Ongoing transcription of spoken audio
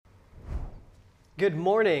Good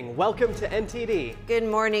morning. Welcome to NTD. Good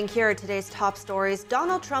morning. Here are today's top stories.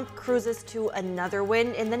 Donald Trump cruises to another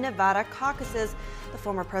win in the Nevada caucuses. The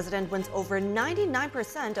former president wins over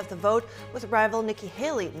 99% of the vote, with rival Nikki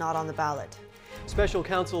Haley not on the ballot. Special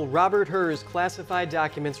counsel Robert Hur's classified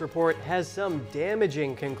documents report has some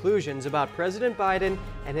damaging conclusions about President Biden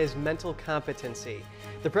and his mental competency.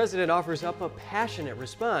 The president offers up a passionate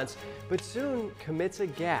response, but soon commits a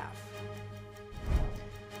gaffe.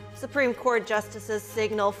 Supreme Court justices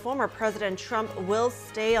signal former President Trump will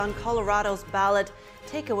stay on Colorado's ballot.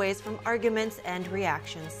 Takeaways from arguments and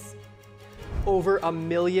reactions. Over 1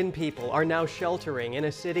 million people are now sheltering in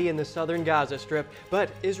a city in the southern Gaza Strip,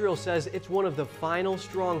 but Israel says it's one of the final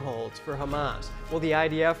strongholds for Hamas. Will the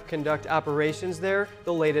IDF conduct operations there?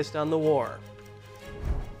 The latest on the war.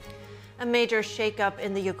 A major shakeup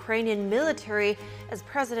in the Ukrainian military as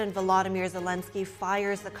President Volodymyr Zelenskyy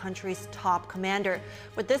fires the country's top commander.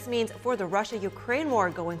 What this means for the Russia-Ukraine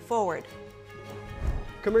war going forward.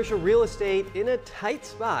 Commercial real estate in a tight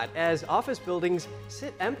spot as office buildings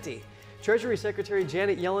sit empty. Treasury Secretary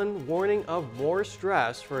Janet Yellen warning of more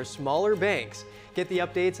stress for smaller banks. Get the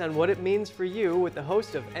updates on what it means for you with the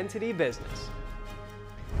host of NTD Business.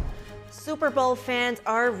 Super Bowl fans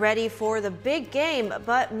are ready for the big game,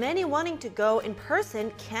 but many wanting to go in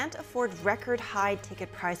person can't afford record high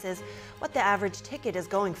ticket prices. What the average ticket is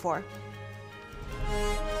going for.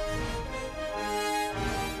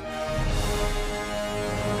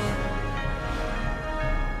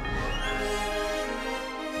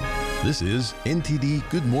 This is NTD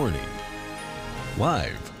Good Morning.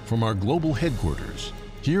 Live from our global headquarters,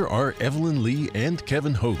 here are Evelyn Lee and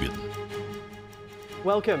Kevin Hogan.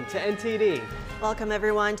 Welcome to NTD. Welcome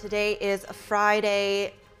everyone. Today is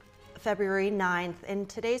Friday, February 9th. In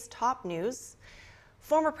today's top news,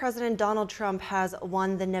 former President Donald Trump has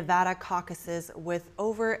won the Nevada caucuses with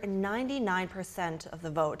over 99% of the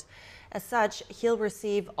vote. As such, he'll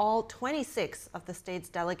receive all 26 of the state's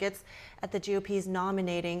delegates at the GOP's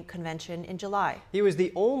nominating convention in July. He was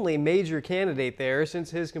the only major candidate there since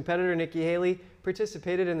his competitor Nikki Haley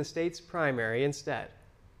participated in the state's primary instead.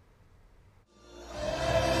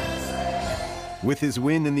 With his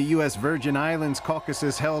win in the U.S. Virgin Islands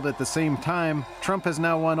caucuses held at the same time, Trump has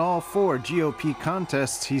now won all 4 GOP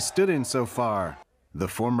contests he stood in so far. The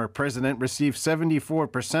former president received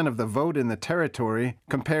 74% of the vote in the territory,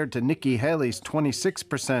 compared to Nikki Haley's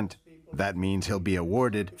 26%. That means he'll be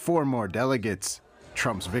awarded 4 more delegates.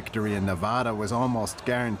 Trump's victory in Nevada was almost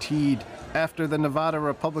guaranteed after the Nevada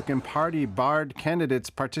Republican Party barred candidates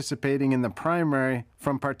participating in the primary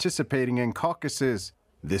from participating in caucuses.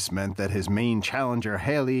 This meant that his main challenger,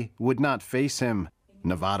 Haley, would not face him.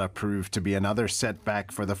 Nevada proved to be another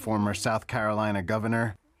setback for the former South Carolina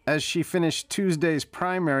governor, as she finished Tuesday's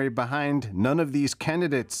primary behind none of these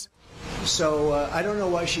candidates. So I don't know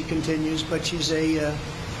why she continues, but she's I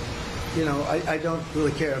don't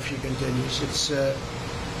really care if she continues.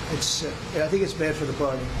 I think it's bad for the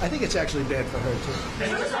party. I think it's actually bad for her, too.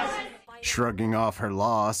 Shrugging off her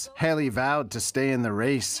loss, Haley vowed to stay in the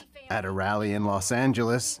race. At a rally in Los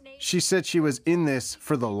Angeles, she said she was in this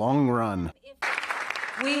for the long run.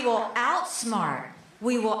 We will outsmart,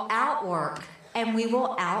 we will outwork, and we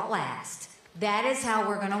will outlast. That is how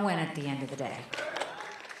we're going to win at the end of the day.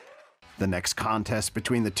 The next contest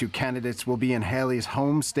between the 2 candidates will be in Haley's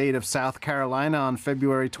home state of South Carolina on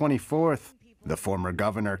February 24th. The former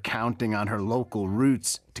governor counting on her local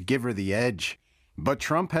roots to give her the edge. But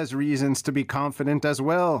Trump has reasons to be confident as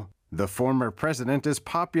well. The former president is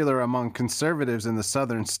popular among conservatives in the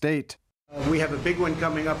southern state. We have a big one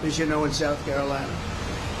coming up, as you know, in South Carolina.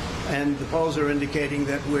 And the polls are indicating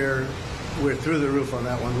that we're through the roof on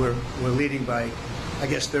that one. We're leading by, I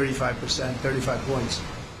guess, 35%, 35 points.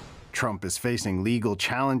 Trump is facing legal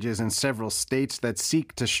challenges in several states that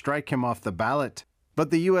seek to strike him off the ballot.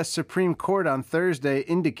 But the U.S. Supreme Court on Thursday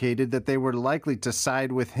indicated that they were likely to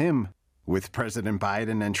side with him. With President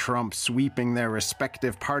Biden and Trump sweeping their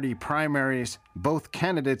respective party primaries, both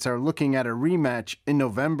candidates are looking at a rematch in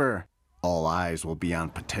November. All eyes will be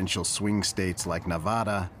on potential swing states like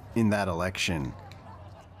Nevada in that election.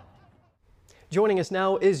 Joining us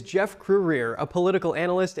now is Jeff Crureer, a political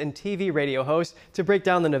analyst and TV radio host, to break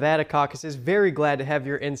down the Nevada caucuses. Very glad to have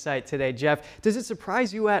your insight today, Jeff. Does it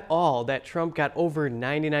surprise you at all that Trump got over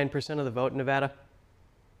 99% of the vote in Nevada?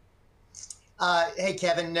 Hey,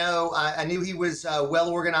 Kevin, no, I knew he was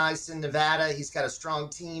well organized in Nevada. He's got a strong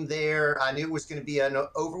team there. I knew it was going to be an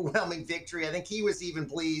overwhelming victory. I think he was even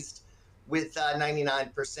pleased with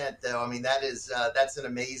 99%, though. I mean, that's an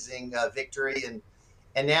amazing victory.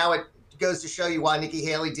 And now it goes to show you why Nikki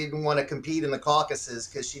Haley didn't want to compete in the caucuses,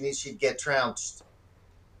 because she knew she'd get trounced.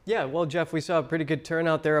 Yeah, well, Jeff, we saw a pretty good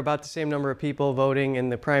turnout there, about the same number of people voting in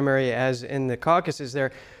the primary as in the caucuses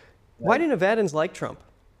there. Why do Nevadans like Trump?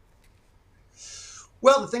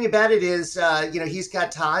 Well, the thing about it is, he's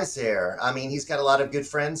got ties there. I mean, he's got a lot of good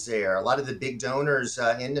friends there. A lot of the big donors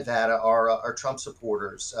in Nevada are Trump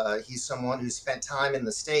supporters. He's someone who spent time in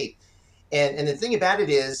the state. And the thing about it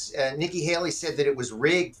is, Nikki Haley said that it was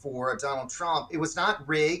rigged for Donald Trump. It was not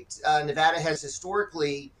rigged. Nevada has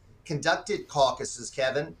historically conducted caucuses,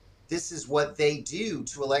 Kevin. This is what they do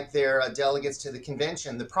to elect their delegates to the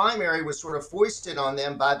convention. The primary was sort of foisted on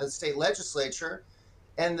them by the state legislature.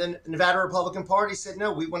 And the Nevada Republican Party said,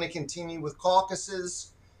 no, we want to continue with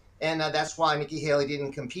caucuses. And that's why Nikki Haley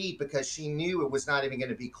didn't compete, because she knew it was not even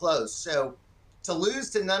going to be close. So to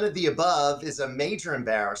lose to none of the above is a major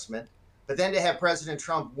embarrassment. But then to have President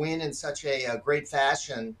Trump win in such a great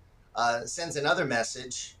fashion sends another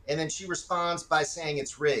message. And then she responds by saying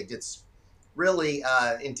it's rigged. It's really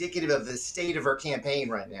indicative of the state of her campaign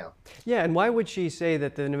right now. Yeah, and why would she say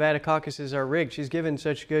that the Nevada caucuses are rigged? She's given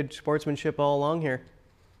such good sportsmanship all along here.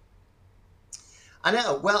 I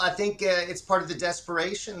know. Well, I think it's part of the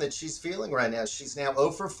desperation that she's feeling right now. She's now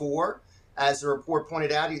 0 for 4. As the report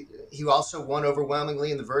pointed out, he also won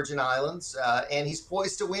overwhelmingly in the Virgin Islands, and he's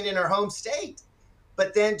poised to win in her home state.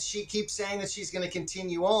 But then she keeps saying that she's going to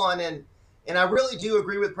continue on, and I really do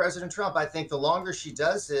agree with President Trump. I think the longer she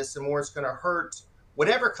does this, the more it's going to hurt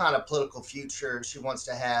whatever kind of political future she wants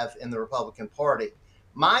to have in the Republican Party.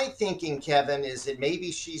 My thinking, Kevin, is that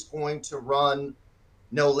maybe she's going to run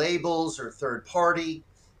no labels or third party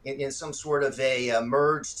in some sort of a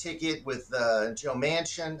merge ticket with Joe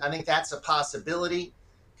Manchin. I think that's a possibility,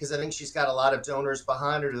 because I think she's got a lot of donors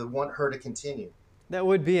behind her that want her to continue. That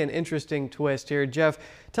would be an interesting twist here. Jeff,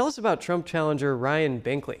 tell us about Trump challenger Ryan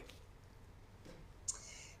Binkley.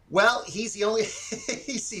 Well, he's the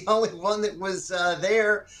only one that was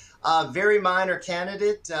there. Very minor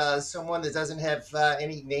candidate, someone that doesn't have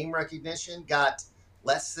any name recognition, got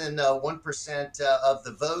less than 1% of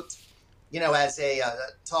the vote. As a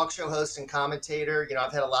talk show host and commentator,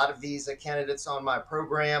 I've had a lot of these candidates on my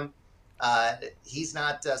program. He's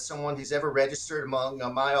not someone who's ever registered among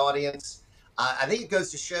my audience. I think it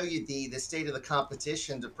goes to show you the state of the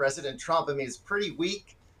competition to President Trump. I mean, it's pretty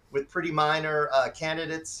weak with pretty minor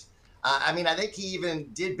candidates. I think he even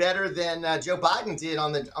did better than Joe Biden did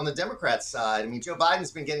on the Democrat side. I mean, Joe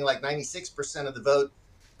Biden's been getting like 96% of the vote,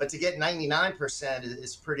 but to get 99%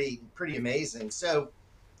 is pretty amazing. So,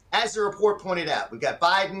 as the report pointed out, we've got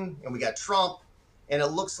Biden and we got Trump, and it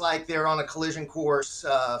looks like they're on a collision course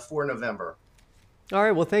for November. All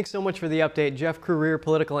right, well, thanks so much for the update. Jeff Crouere,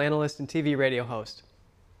 political analyst and TV radio host.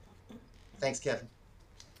 Thanks, Kevin.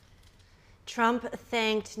 Trump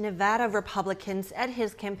thanked Nevada Republicans at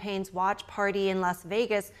his campaign's watch party in Las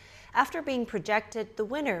Vegas after being projected the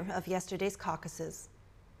winner of yesterday's caucuses.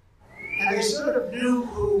 And they sort of knew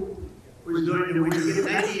who was going to win. We get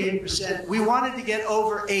 98%. We wanted to get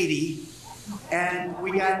over 80, and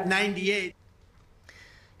we got 98.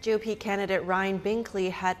 GOP candidate Ryan Binkley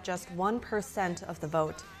had just 1% of the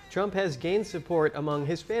vote. Trump has gained support among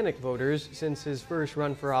Hispanic voters since his first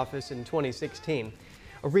run for office in 2016.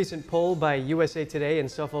 A recent poll by USA Today and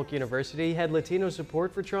Suffolk University had Latino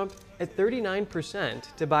support for Trump at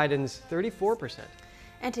 39% to Biden's 34%.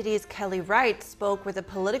 NTD's Kelly Wright spoke with a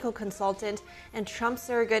political consultant and Trump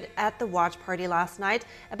surrogate at the watch party last night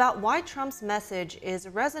about why Trump's message is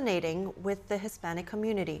resonating with the Hispanic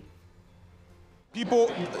community.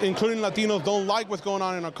 People, including Latinos, don't like what's going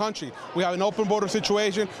on in our country. We have an open border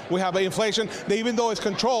situation, we have inflation. Even though it's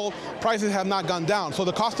controlled, prices have not gone down. So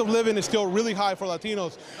the cost of living is still really high for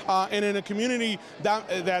Latinos. And in a community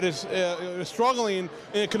that is struggling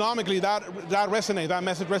economically, that resonates, that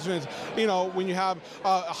message resonates. When you have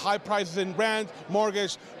high prices in rent,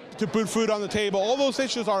 mortgage, to put food on the table. All those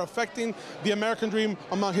issues are affecting the American dream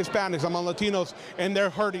among Hispanics, among Latinos, and they're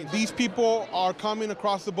hurting. These people are coming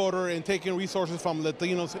across the border and taking resources from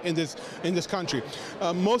Latinos in this country.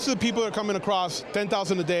 Most of the people that are coming across,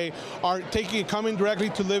 10,000 a day, are coming directly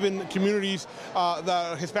to live in communities,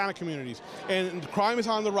 the Hispanic communities. And crime is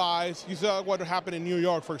on the rise. You saw what happened in New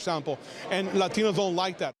York, for example, and Latinos don't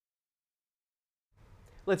like that.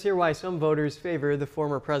 Let's hear why some voters favor the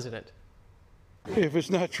former president. If it's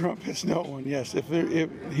not Trump, it's no one. Yes, if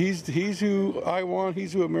he's who I want,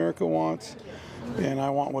 he's who America wants, and I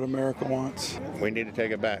want what America wants. We need to take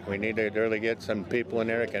it back. We need to really get some people in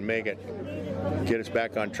there that can get us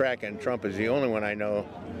back on track. And Trump is the only one I know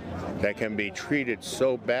that can be treated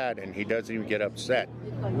so bad, and he doesn't even get upset.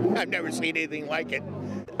 I've never seen anything like it.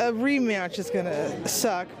 A rematch is going to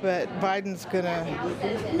suck, but Biden's going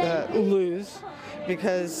to lose.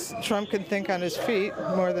 because Trump can think on his feet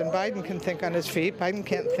more than Biden can think on his feet. Biden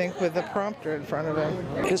can't think with a prompter in front of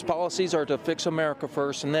him. His policies are to fix America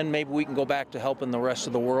first, and then maybe we can go back to helping the rest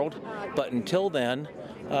of the world. But until then,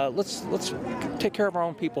 let's take care of our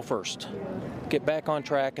own people first. Get back on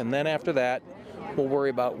track, and then after that, we'll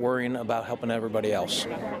worrying about helping everybody else.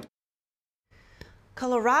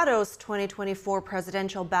 Colorado's 2024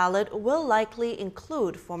 presidential ballot will likely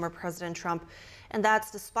include former President Trump, and that's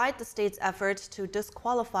despite the state's efforts to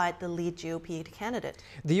disqualify the lead GOP candidate.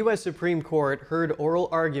 The U.S. Supreme Court heard oral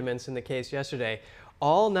arguments in the case yesterday.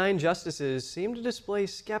 All 9 justices seem to display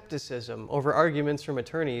skepticism over arguments from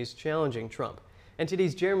attorneys challenging Trump.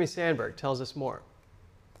 NTD's Jeremy Sandberg tells us more.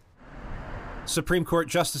 Supreme Court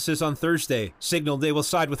justices on Thursday signaled they will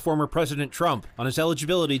side with former President Trump on his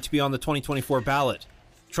eligibility to be on the 2024 ballot.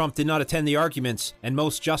 Trump did not attend the arguments, and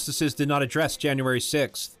most justices did not address January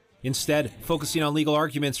 6th, instead focusing on legal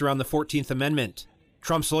arguments around the 14th Amendment.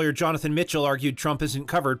 Trump's lawyer Jonathan Mitchell argued Trump isn't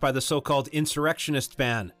covered by the so-called insurrectionist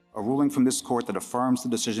ban. A ruling from this court that affirms the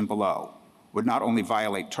decision below would not only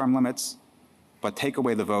violate term limits, but take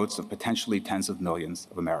away the votes of potentially tens of millions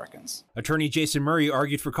of Americans. Attorney Jason Murray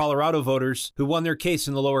argued for Colorado voters who won their case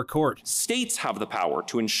in the lower court. States have the power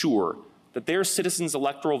to ensure that their citizens'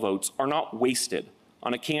 electoral votes are not wasted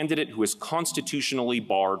on a candidate who is constitutionally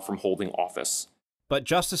barred from holding office. But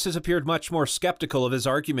justices appeared much more skeptical of his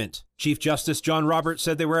argument. Chief Justice John Roberts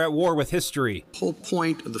said they were at war with history. The whole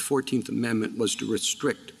point of the 14th Amendment was to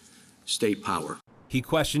restrict state power. He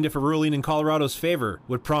questioned if a ruling in Colorado's favor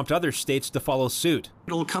would prompt other states to follow suit.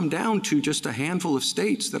 It'll come down to just a handful of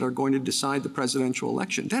states that are going to decide the presidential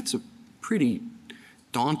election. That's a pretty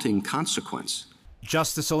daunting consequence.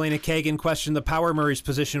 Justice Elena Kagan questioned the power Murray's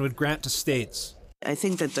position would grant to states. I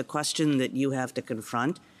think that the question that you have to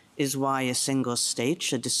confront is why a single state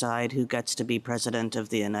should decide who gets to be president of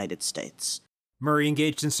the United States. Murray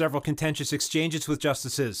engaged in several contentious exchanges with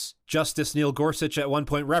justices. Justice Neil Gorsuch at one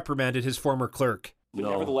point reprimanded his former clerk. But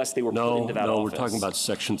nevertheless, they were put into that office. No, we're talking about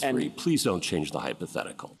Section 3. Please don't change the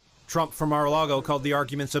hypothetical. Trump from Mar-a-Lago called the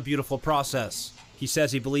arguments a beautiful process. He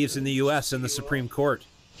says he believes in the U.S. and the Supreme Court.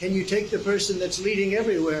 Can you take the person that's leading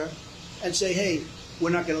everywhere and say, hey,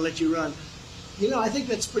 we're not going to let you run? You know, I think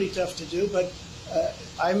that's pretty tough to do, but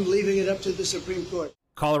I'm leaving it up to the Supreme Court.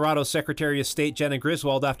 Colorado Secretary of State Jena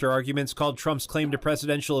Griswold, after arguments, called Trump's claim to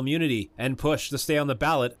presidential immunity and push to stay on the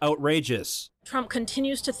ballot outrageous. Trump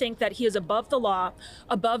continues to think that he is above the law,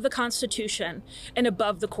 above the Constitution, and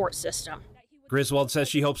above the court system. Griswold says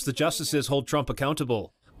she hopes the justices hold Trump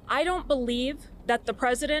accountable. I don't believe that the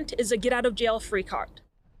president is a get-out-of-jail-free card.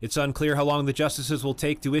 It's unclear how long the justices will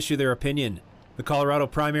take to issue their opinion. The Colorado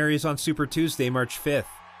primary is on Super Tuesday, March 5th.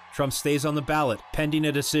 Trump stays on the ballot, pending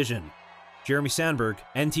a decision. Jeremy Sandberg,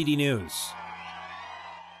 NTD News.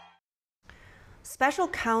 Special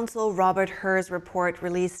counsel Robert Hur's report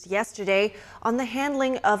released yesterday on the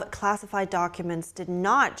handling of classified documents did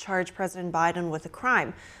not charge President Biden with a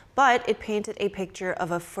crime, but it painted a picture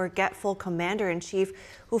of a forgetful commander-in-chief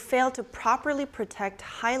who failed to properly protect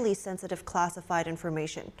highly sensitive classified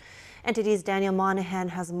information. NTD's Daniel Monahan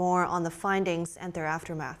has more on the findings and their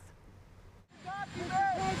aftermath.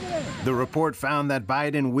 The report found that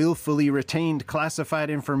Biden willfully retained classified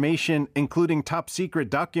information, including top-secret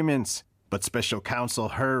documents. But special counsel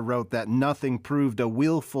Hur wrote that nothing proved a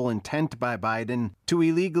willful intent by Biden to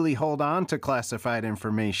illegally hold on to classified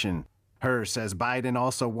information. Hur says Biden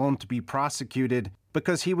also won't be prosecuted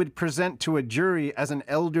because he would present to a jury as an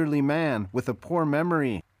elderly man with a poor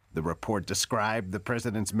memory. The report described the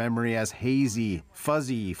president's memory as hazy,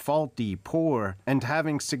 fuzzy, faulty, poor, and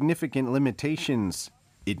having significant limitations.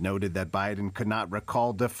 It noted that Biden could not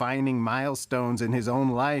recall defining milestones in his own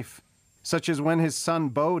life, such as when his son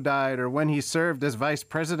Beau died or when he served as vice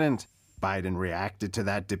president. Biden reacted to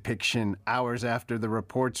that depiction hours after the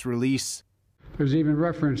report's release. There's even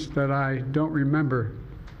reference that I don't remember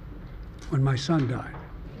when my son died.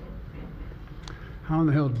 How in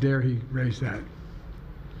the hell dare he raise that?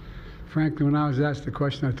 Frankly, when I was asked the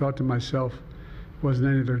question, I thought to myself, it wasn't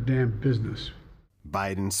any of their damn business.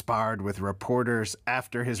 Biden sparred with reporters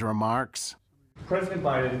after his remarks. President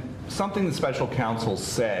Biden, something the special counsel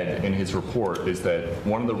said in his report is that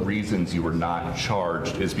one of the reasons you were not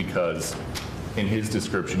charged is because, in his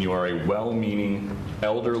description, you are a well-meaning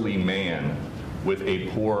elderly man with a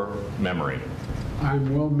poor memory.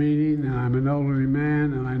 I'm well-meaning, and I'm an elderly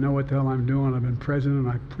man, and I know what the hell I'm doing. I've been president, and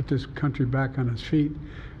I put this country back on its feet.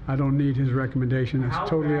 I don't need his recommendation. It's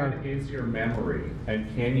totally How bad is your memory,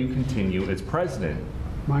 and can you continue as president?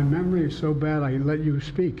 My memory is so bad I let you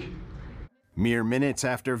speak. Mere minutes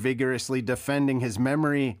after vigorously defending his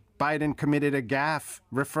memory, Biden committed a gaffe,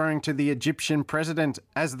 referring to the Egyptian president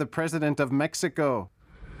as the president of Mexico.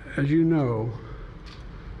 As you know,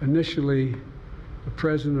 initially, the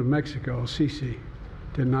president of Mexico, Sisi,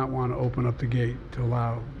 did not want to open up the gate to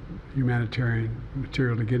allow humanitarian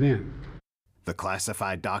material to get in. The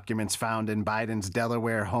classified documents found in Biden's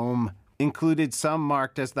Delaware home included some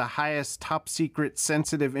marked as the highest top-secret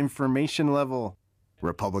sensitive information level.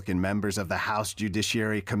 Republican members of the House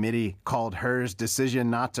Judiciary Committee called Hur's decision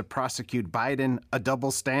not to prosecute Biden a double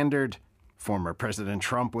standard. Former President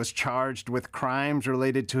Trump was charged with crimes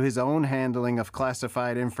related to his own handling of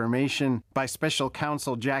classified information by special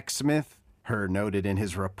counsel Jack Smith. Hur noted in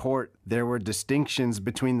his report there were distinctions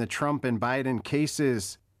between the Trump and Biden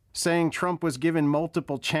cases, saying Trump was given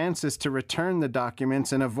multiple chances to return the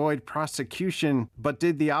documents and avoid prosecution, but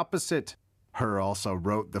did the opposite. Hur also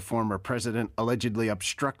wrote the former president allegedly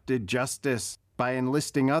obstructed justice by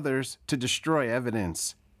enlisting others to destroy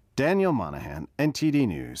evidence. Daniel Monahan, NTD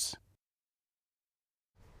News.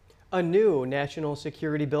 A new national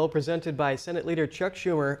security bill presented by Senate Leader Chuck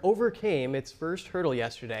Schumer overcame its first hurdle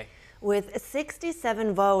yesterday. With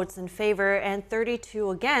 67 votes in favor and 32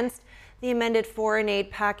 against, the amended foreign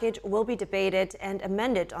aid package will be debated and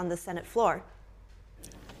amended on the Senate floor.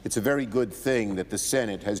 It's a very good thing that the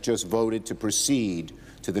Senate has just voted to proceed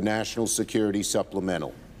to the National Security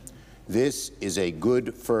Supplemental. This is a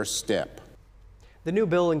good first step. The new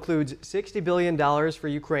bill includes $60 billion for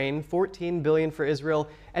Ukraine, $14 billion for Israel,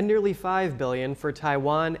 and nearly $5 billion for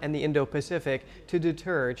Taiwan and the Indo-Pacific to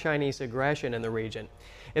deter Chinese aggression in the region.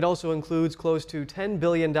 It also includes close to $10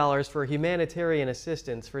 billion for humanitarian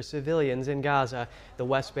assistance for civilians in Gaza, the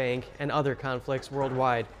West Bank, and other conflicts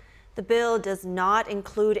worldwide. The bill does not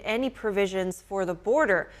include any provisions for the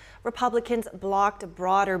border. Republicans blocked a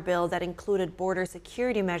broader bill that included border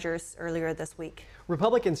security measures earlier this week.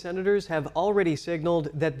 Republican senators have already signaled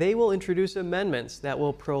that they will introduce amendments that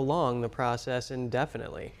will prolong the process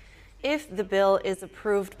indefinitely. If the bill is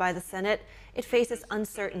approved by the Senate, it faces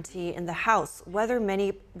uncertainty in the House, where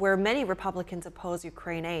many Republicans oppose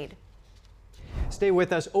Ukraine aid. Stay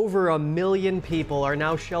with us. Over 1 million people are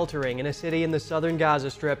now sheltering in a city in the southern Gaza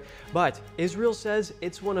Strip, but Israel says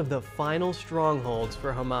it's one of the final strongholds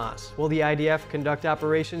for Hamas. Will the IDF conduct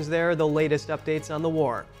operations there? The latest updates on the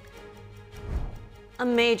war. A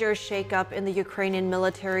major shakeup in the Ukrainian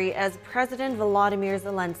military as President Volodymyr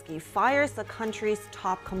Zelenskyy fires the country's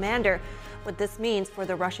top commander. What this means for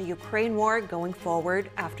the Russia-Ukraine war going forward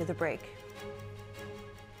after the break.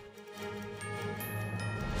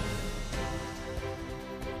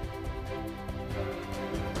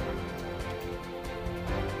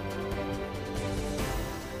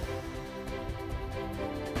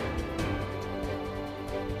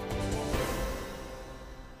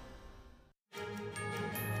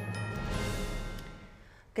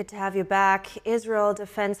 Good to have you back. Israel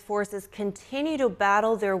Defense Forces continue to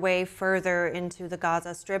battle their way further into the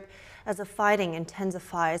Gaza Strip as the fighting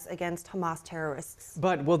intensifies against Hamas terrorists.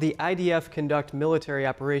 But will the IDF conduct military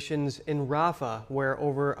operations in Rafah, where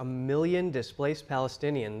over 1 million displaced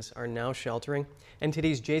Palestinians are now sheltering?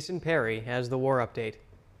 NTD's Jason Perry has the war update.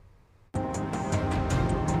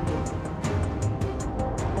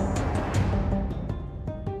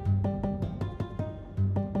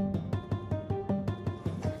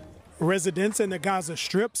 Residents in the Gaza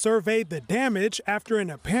Strip surveyed the damage after an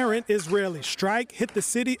apparent Israeli strike hit the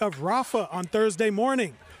city of Rafah on Thursday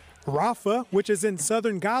morning. Rafah, which is in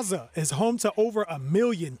southern Gaza, is home to over 1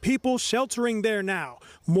 million people sheltering there now,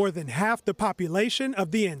 more than half the population of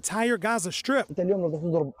the entire Gaza Strip.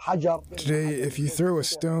 Today, if you throw a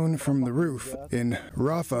stone from the roof, in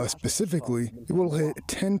Rafah specifically, it will hit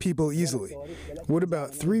 10 people easily. What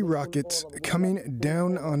about 3 rockets coming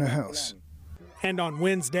down on a house? And on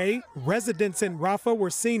Wednesday, residents in Rafah were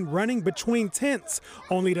seen running between tents,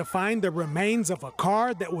 only to find the remains of a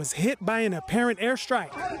car that was hit by an apparent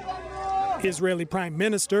airstrike. Israeli Prime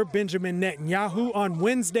Minister Benjamin Netanyahu on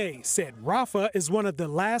Wednesday said Rafah is one of the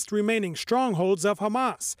last remaining strongholds of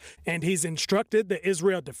Hamas, and he's instructed the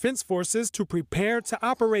Israel Defense Forces to prepare to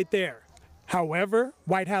operate there. However,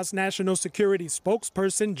 White House National Security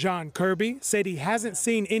spokesperson John Kirby said he hasn't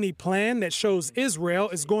seen any plan that shows Israel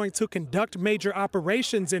is going to conduct major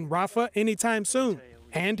operations in Rafah anytime soon.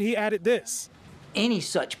 And he added this. Any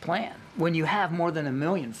such plan when you have more than 1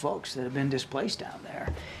 million folks that have been displaced down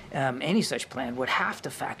there, any such plan would have to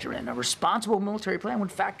factor in. A responsible military plan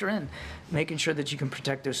would factor in making sure that you can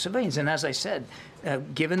protect those civilians. And as I said,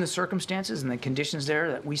 given the circumstances and the conditions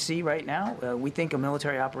there that we see right now, we think a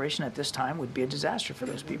military operation at this time would be a disaster for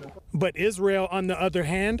those people. But Israel, on the other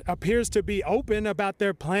hand, appears to be open about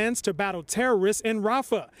their plans to battle terrorists in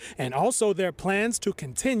Rafah and also their plans to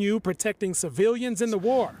continue protecting civilians in the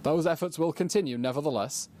war. Those efforts will continue,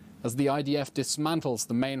 nevertheless, as the IDF dismantles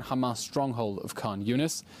the main Hamas stronghold of Khan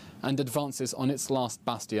Yunis and advances on its last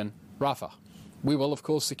bastion, Rafah. We will, of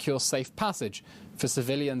course, secure safe passage for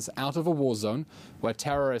civilians out of a war zone where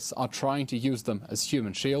terrorists are trying to use them as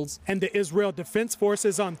human shields. And the Israel Defense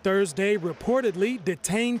Forces on Thursday reportedly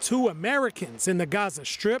detained 2 Americans in the Gaza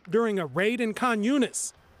Strip during a raid in Khan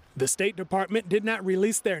Yunis. The State Department did not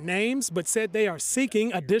release their names, but said they are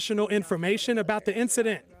seeking additional information about the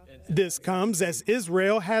incident. This comes as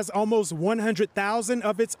Israel has almost 100,000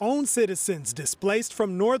 of its own citizens displaced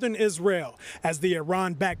from northern Israel, as the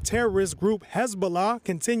Iran-backed terrorist group Hezbollah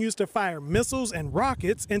continues to fire missiles and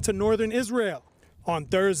rockets into northern Israel. On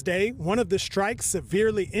Thursday, one of the strikes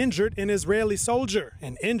severely injured an Israeli soldier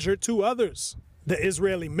and injured 2 others. The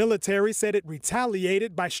Israeli military said it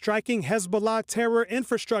retaliated by striking Hezbollah terror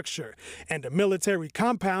infrastructure and a military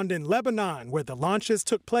compound in Lebanon where the launches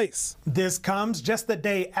took place. This comes just the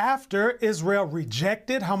day after Israel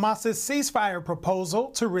rejected Hamas's ceasefire proposal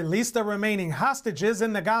to release the remaining hostages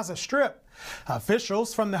in the Gaza Strip.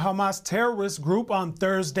 Officials from the Hamas terrorist group on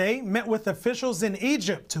Thursday met with officials in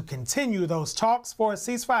Egypt to continue those talks for a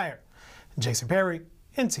ceasefire. Jason Perry,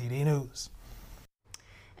 NTD News.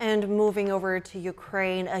 And moving over to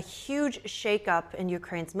Ukraine, a huge shakeup in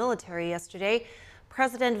Ukraine's military yesterday.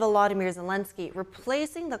 President Volodymyr Zelenskyy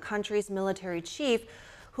replacing the country's military chief,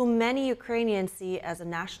 who many Ukrainians see as a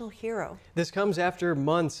national hero. This comes after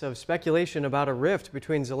months of speculation about a rift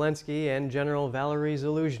between Zelenskyy and General Valery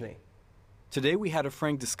Zaluzhny. Today we had a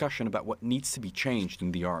frank discussion about what needs to be changed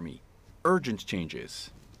in the army. Urgent changes.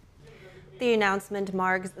 The announcement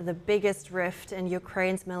marks the biggest rift in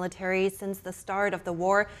Ukraine's military since the start of the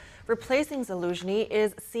war. Replacing Zaluzhny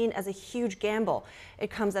is seen as a huge gamble. It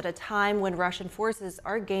comes at a time when Russian forces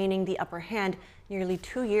are gaining the upper hand nearly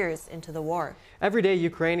 2 years into the war. Everyday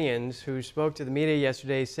Ukrainians who spoke to the media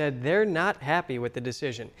yesterday said they're not happy with the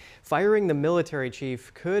decision. Firing the military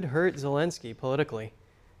chief could hurt Zelenskyy politically.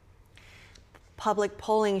 Public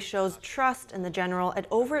polling shows trust in the general at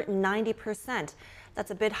over 90%. That's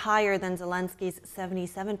a bit higher than Zelenskyy's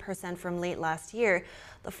 77% from late last year.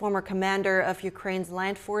 The former commander of Ukraine's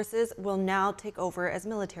land forces will now take over as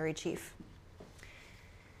military chief.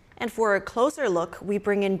 And for a closer look, we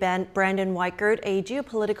bring in Brandon Weichert, a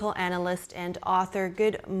geopolitical analyst and author.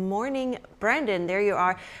 Good morning, Brandon. There you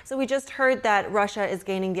are. So we just heard that Russia is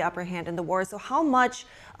gaining the upper hand in the war. So how much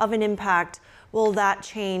of an impact will that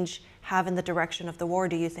change have in the direction of the war,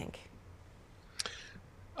 do you think?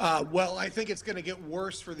 Well, I think it's going to get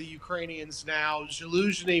worse for the Ukrainians now.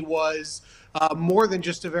 Zaluzhny was more than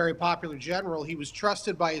just a very popular general. He was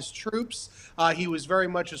trusted by his troops. He was very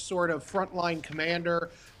much a sort of frontline commander.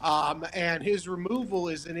 And his removal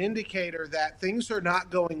is an indicator that things are not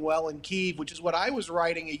going well in Kyiv, which is what I was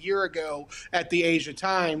writing a year ago at the Asia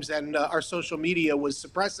Times, and our social media was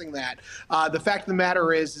suppressing that. The fact of the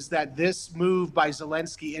matter is that this move by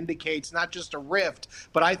Zelenskyy indicates not just a rift,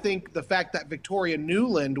 but I think the fact that Victoria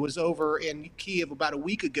Nuland was over in Kyiv about a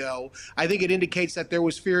week ago, I think it indicates that there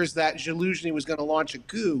was fears that Zaluzhny was going to launch a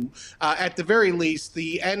coup. At the very least,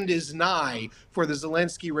 the end is nigh for the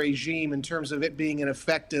Zelenskyy regime in terms of it being an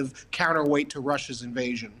effective counterweight to Russia's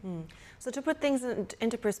invasion. So to put things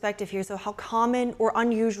into perspective here, so how common or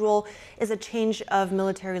unusual is a change of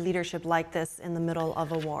military leadership like this in the middle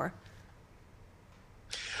of a war?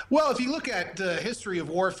 Well, if you look at the history of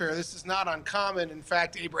warfare, this is not uncommon. In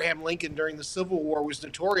fact, Abraham Lincoln during the Civil War was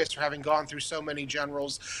notorious for having gone through so many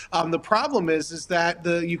generals. The problem is that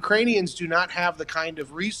the Ukrainians do not have the kind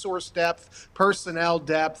of resource depth, personnel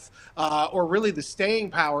depth, or really the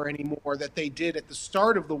staying power anymore that they did at the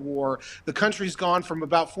start of the war. The country's gone from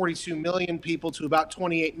about 42 million people to about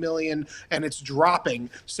 28 million, and it's dropping.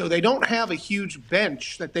 So they don't have a huge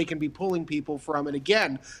bench that they can be pulling people from. And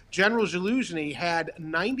again, General Zaluzhny had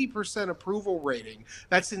 90% approval rating.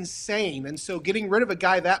 That's insane. And so getting rid of a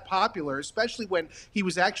guy that popular, especially when he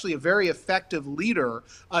was actually a very effective leader,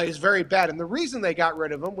 is very bad. And the reason they got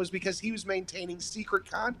rid of him was because he was maintaining secret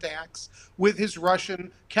contacts with his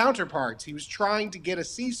Russian counterparts. He was trying to get a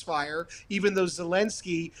ceasefire, even though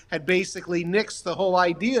Zelenskyy had basically nixed the whole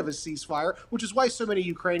idea of a ceasefire, which is why so many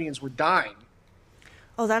Ukrainians were dying.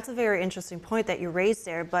 Oh, that's a very interesting point that you raised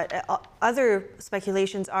there. But other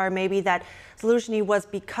speculations are maybe that Zelenskyy was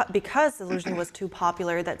because Zelenskyy was too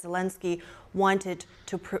popular, that Zelenskyy wanted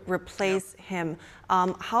to replace him.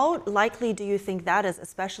 How likely do you think that is,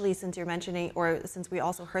 especially since you're mentioning, or since we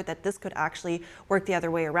also heard that this could actually work the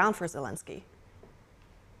other way around for Zelenskyy?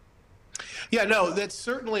 Yeah, no, that's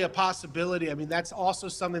certainly a possibility. I mean, that's also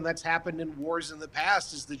something that's happened in wars in the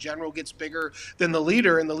past, is the general gets bigger than the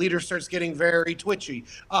leader, and the leader starts getting very twitchy.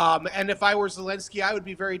 And if I were Zelenskyy, I would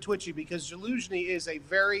be very twitchy, because Zelenskyy is a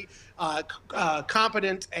very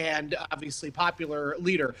competent and obviously popular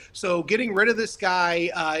leader. So getting rid of this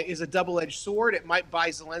guy is a double-edged sword. It might buy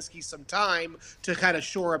Zelenskyy some time to kind of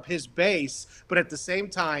shore up his base, but at the same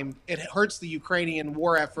time, it hurts the Ukrainian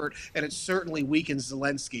war effort, and it certainly weakens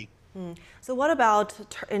Zelenskyy. So what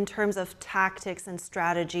about in terms of tactics and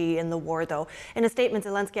strategy in the war, though? In a statement,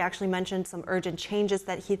 Zelenskyy actually mentioned some urgent changes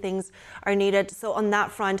that he thinks are needed. So on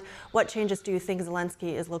that front, what changes do you think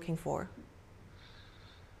Zelenskyy is looking for?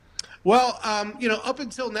 Well, up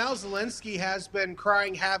until now, Zelenskyy has been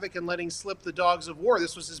crying havoc and letting slip the dogs of war.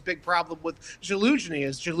 This was his big problem with Zelenskyy,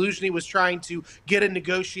 as Zelenskyy was trying to get a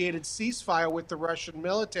negotiated ceasefire with the Russian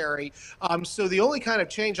military. So the only kind of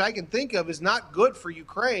change I can think of is not good for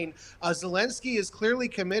Ukraine. Zelenskyy is clearly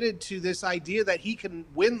committed to this idea that he can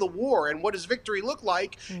win the war. And what does victory look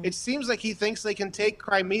like? It seems like he thinks they can take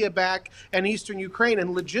Crimea back and eastern Ukraine.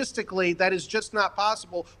 And logistically, that is just not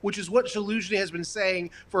possible, which is what Zelenskyy has been saying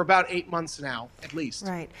for about 8 months now, at least.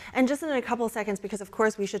 Right. And just in a couple of seconds, because of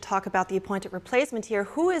course we should talk about the appointed replacement here.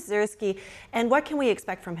 Who is Zelenskyy, and what can we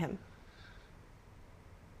expect from him?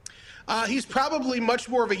 He's probably much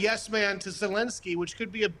more of a yes man to Zelenskyy, which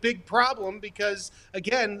could be a big problem because,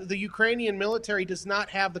 again, the Ukrainian military does not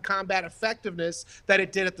have the combat effectiveness that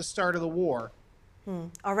it did at the start of the war.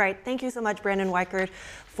 All right. Thank you so much, Brandon Weichert,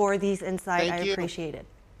 for these insights. I appreciate it.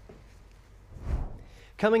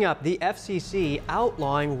 Coming up, the FCC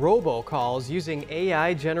outlawing robocalls using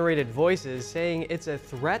AI-generated voices, saying it's a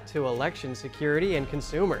threat to election security and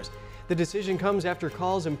consumers. The decision comes after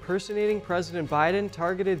calls impersonating President Biden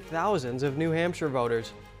targeted thousands of New Hampshire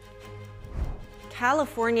voters.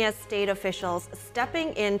 California state officials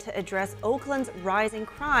stepping in to address Oakland's rising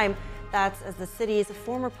crime. That's as the city's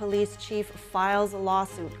former police chief files a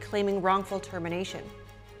lawsuit claiming wrongful termination.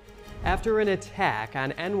 After an attack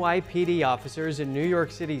on NYPD officers in New York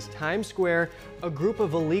City's Times Square, a group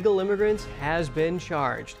of illegal immigrants has been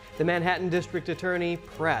charged. The Manhattan District Attorney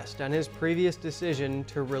pressed on his previous decision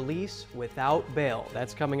to release without bail.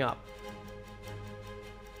 That's coming up.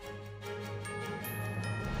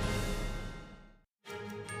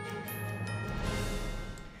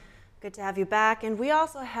 Good to have you back. And we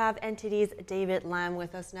also have NTD's David Lam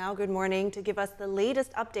with us now. Good morning, to give us the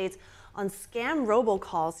latest updates on scam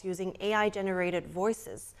robocalls using AI-generated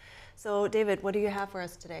voices. So, David, what do you have for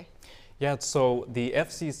us today? Yeah, so the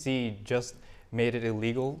FCC just made it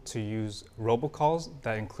illegal to use robocalls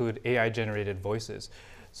that include AI-generated voices.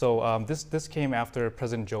 So this came after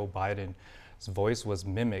President Joe Biden's voice was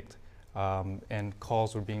mimicked and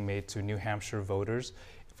calls were being made to New Hampshire voters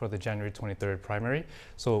for the January 23rd primary.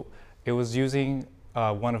 So it was using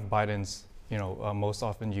one of Biden's most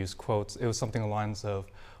often used quotes. It was something along the lines of,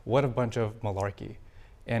 "What a bunch of malarkey."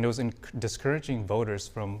 And it was discouraging voters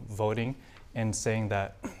from voting and saying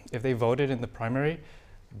that if they voted in the primary,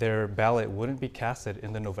 their ballot wouldn't be casted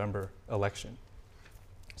in the November election.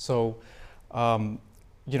 So,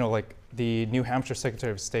 like the New Hampshire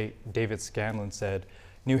Secretary of State, David Scanlon, said,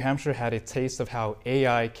 New Hampshire had a taste of how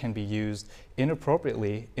AI can be used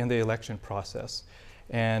inappropriately in the election process.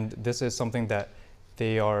 And this is something that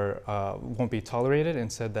they won't be tolerated,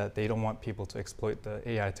 and said that they don't want people to exploit the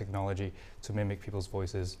AI technology to mimic people's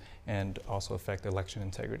voices and also affect election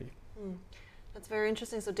integrity. That's very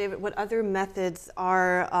interesting. So, David, what other methods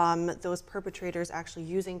are those perpetrators actually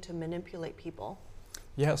using to manipulate people?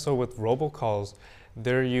 Yeah, so with robocalls,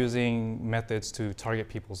 they're using methods to target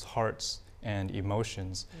people's hearts and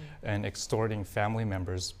emotions and extorting family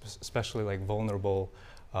members, especially like vulnerable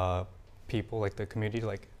people, like the community,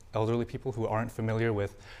 like elderly people who aren't familiar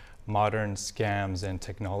with modern scams and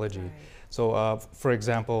technology. Right. So for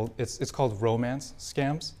example, it's called romance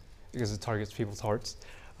scams because it targets people's hearts.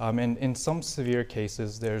 And in some severe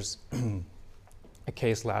cases, there's a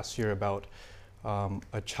case last year about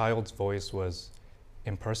a child's voice was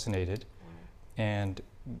impersonated, and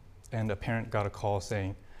a parent got a call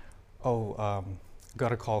saying,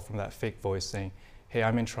 got a call from that fake voice saying, "Hey,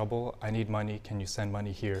 I'm in trouble, I need money, can you send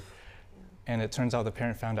money here?" And it turns out the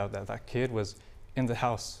parent found out that that kid was in the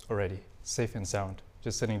house already, safe and sound,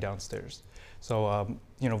 just sitting downstairs. So,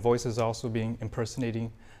 voices also being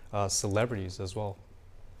impersonating celebrities as well.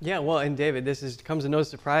 Yeah, well, and David, comes as no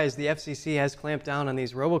surprise. The FCC has clamped down on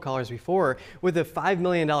these robocallers before with a $5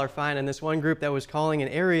 million fine on this one group that was calling an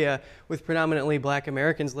area with predominantly black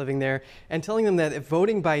Americans living there and telling them that if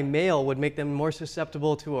voting by mail would make them more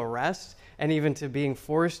susceptible to arrest and even to being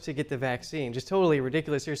forced to get the vaccine. Just totally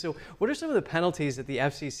ridiculous here. So what are some of the penalties that the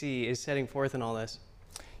FCC is setting forth in all this?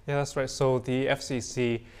 Yeah, that's right. So the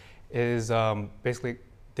FCC is basically,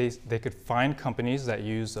 they could fine companies that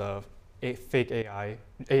use fake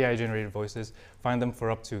AI-generated voices, fine them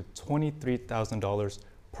for up to $23,000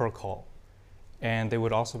 per call. And they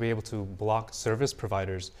would also be able to block service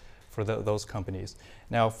providers for those companies.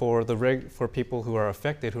 Now, for people who are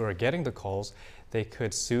affected, who are getting the calls, they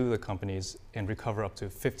could sue the companies and recover up to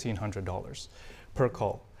 $1,500 per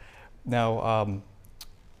call. Now,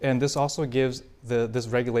 and this also gives, this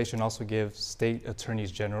regulation also gives state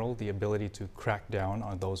attorneys general the ability to crack down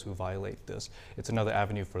on those who violate this. It's another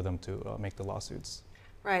avenue for them to make the lawsuits.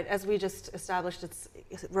 Right, as we just established,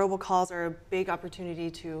 robocalls are a big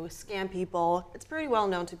opportunity to scam people. It's pretty well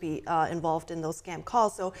known to be involved in those scam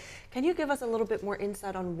calls. So can you give us a little bit more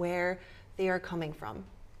insight on where they are coming from?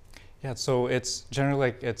 Yeah, so it's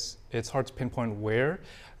generally it's hard to pinpoint where,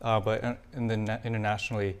 but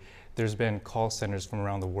internationally, there's been call centers from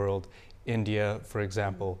around the world, India, for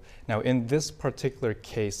example. Now, in this particular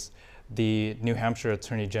case, the New Hampshire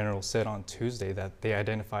Attorney General said on Tuesday that they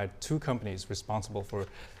identified 2 companies responsible for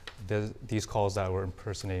these calls that were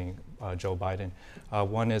impersonating Joe Biden.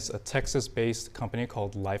 One is a Texas-based company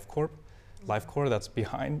called LifeCorp.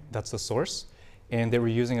 LifeCorp, that's the source. And they were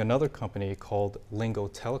using another company called Lingo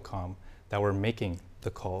Telecom that were making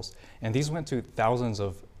the calls. And these went to thousands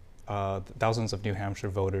of New Hampshire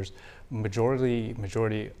voters,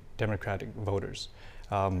 majority Democratic voters.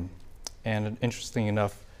 And interesting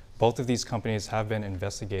enough, both of these companies have been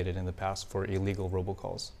investigated in the past for illegal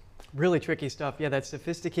robocalls. Really tricky stuff. Yeah, that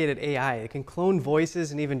sophisticated AI. It can clone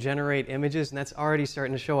voices and even generate images, and that's already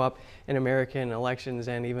starting to show up in American elections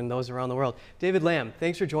and even those around the world. David Lamb,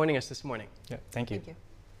 thanks for joining us this morning. Yeah, thank you. Thank you.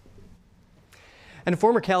 And a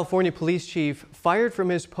former California police chief fired from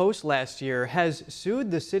his post last year has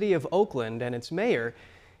sued the city of Oakland and its mayor.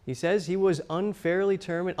 He says he was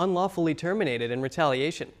unlawfully terminated in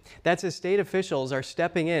retaliation. That's as state officials are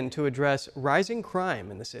stepping in to address rising crime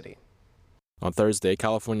in the city. On Thursday,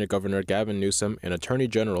 California Governor Gavin Newsom and Attorney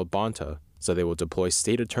General Bonta said they will deploy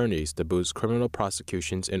state attorneys to boost criminal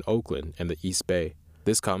prosecutions in Oakland and the East Bay.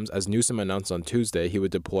 This comes as Newsom announced on Tuesday he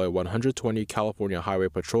would deploy 120 California Highway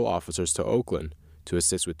Patrol officers to Oakland to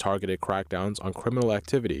assist with targeted crackdowns on criminal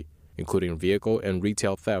activity, including vehicle and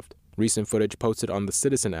retail theft. Recent footage posted on the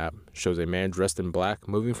Citizen app shows a man dressed in black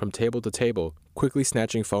moving from table to table, quickly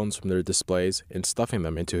snatching phones from their displays and stuffing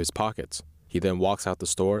them into his pockets. He then walks out the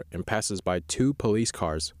store and passes by 2 police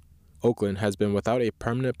cars. Oakland has been without a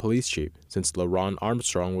permanent police chief since LaRon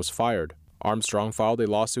Armstrong was fired. Armstrong filed a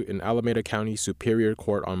lawsuit in Alameda County Superior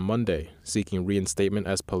Court on Monday, seeking reinstatement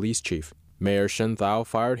as police chief. Mayor Shen Thao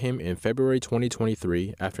fired him in February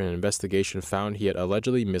 2023 after an investigation found he had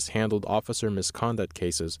allegedly mishandled officer misconduct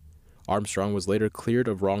cases. Armstrong was later cleared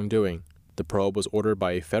of wrongdoing. The probe was ordered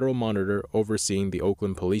by a federal monitor overseeing the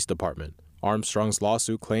Oakland Police Department. Armstrong's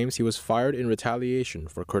lawsuit claims he was fired in retaliation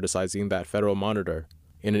for criticizing that federal monitor.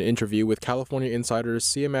 In an interview with California insider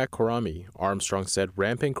Siamak Karami, Armstrong said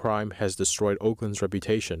rampant crime has destroyed Oakland's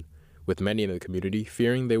reputation, with many in the community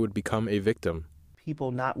fearing they would become a victim.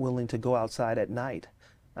 People not willing to go outside at night.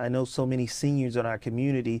 I know so many seniors in our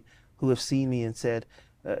community who have seen me and said,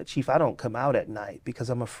 Chief, I don't come out at night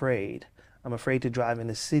because I'm afraid. I'm afraid to drive in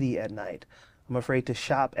the city at night. I'm afraid to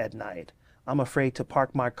shop at night. I'm afraid to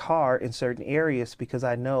park my car in certain areas because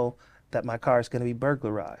I know that my car is going to be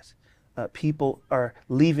burglarized. People are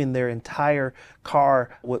leaving their entire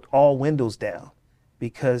car with all windows down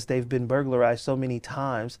because they've been burglarized so many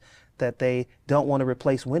times that they don't want to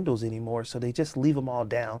replace windows anymore, so they just leave them all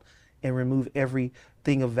down and remove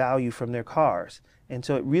everything of value from their cars. And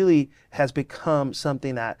so it really has become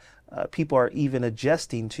something that people are even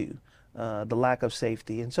adjusting to, the lack of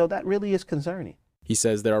safety. And so that really is concerning. He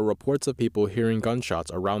says there are reports of people hearing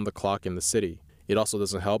gunshots around the clock in the city. It also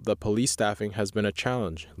doesn't help that police staffing has been a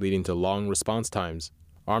challenge, leading to long response times.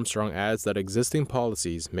 Armstrong adds that existing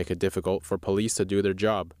policies make it difficult for police to do their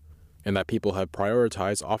job, and that people have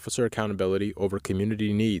prioritized officer accountability over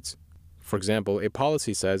community needs. For example, a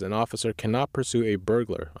policy says an officer cannot pursue a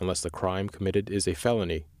burglar unless the crime committed is a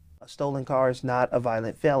felony. A stolen car is not a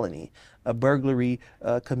violent felony. A burglary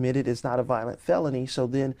committed is not a violent felony, so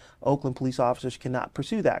then Oakland police officers cannot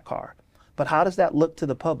pursue that car. But how does that look to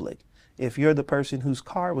the public? If you're the person whose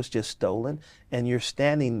car was just stolen and you're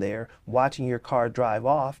standing there watching your car drive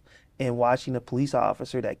off and watching a police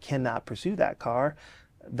officer that cannot pursue that car,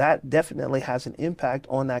 that definitely has an impact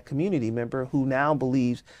on that community member who now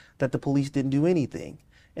believes that the police didn't do anything.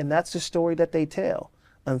 And that's the story that they tell.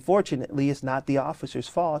 Unfortunately, it's not the officer's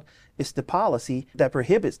fault. It's the policy that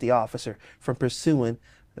prohibits the officer from pursuing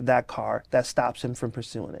that car, that stops him from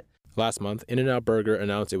pursuing it. Last month, In-N-Out Burger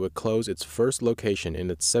announced it would close its first location in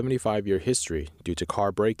its 75-year history due to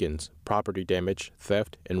car break-ins, property damage,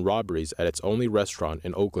 theft, and robberies at its only restaurant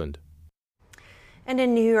in Oakland. And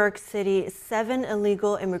in New York City, 7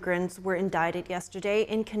 illegal immigrants were indicted yesterday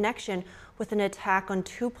in connection with an attack on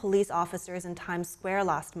 2 police officers in Times Square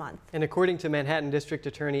last month. And according to Manhattan District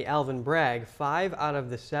Attorney Alvin Bragg, 5 out of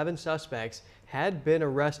the 7 suspects had been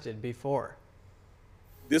arrested before.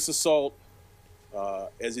 This assault,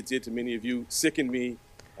 as it did to many of you, sickened me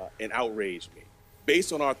and outraged me.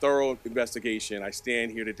 Based on our thorough investigation, I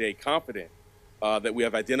stand here today confident that we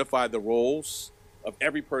have identified the roles of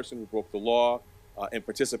every person who broke the law and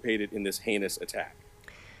participated in this heinous attack.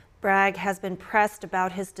 Bragg has been pressed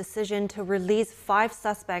about his decision to release 5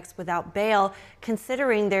 suspects without bail,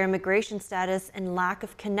 considering their immigration status and lack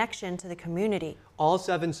of connection to the community. All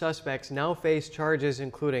 7 suspects now face charges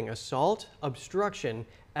including assault, obstruction,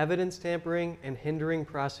 evidence tampering, and hindering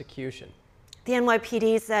prosecution. The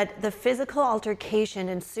NYPD said the physical altercation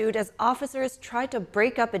ensued as officers tried to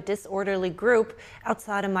break up a disorderly group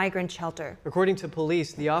outside a migrant shelter. According to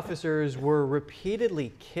police, the officers were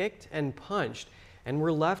repeatedly kicked and punched and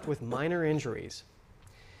were left with minor injuries.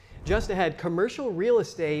 Just ahead, commercial real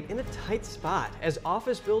estate in a tight spot as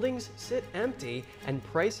office buildings sit empty and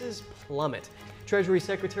prices plummet. Treasury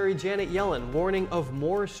Secretary Janet Yellen warning of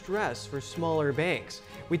more stress for smaller banks.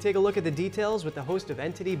 We take a look at the details with the host of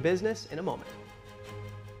NTD Business in a moment.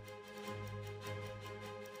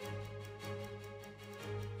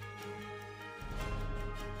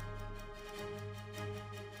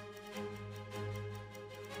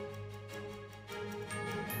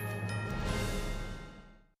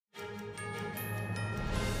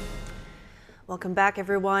 Welcome back,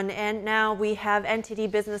 everyone. And now we have NTD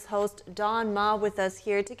Business host Don Ma with us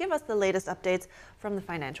here to give us the latest updates from the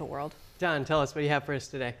financial world. Don, tell us what you have for us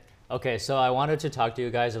today. Okay, so I wanted to talk to you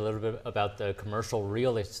guys a little bit about the commercial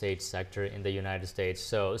real estate sector in the United States.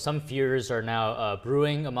 So some fears are now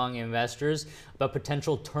brewing among investors about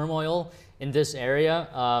potential turmoil in this area.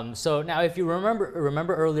 So now, if you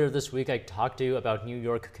remember earlier this week, I talked to you about New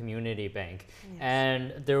York Community Bank, yes.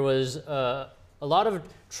 And there was a lot of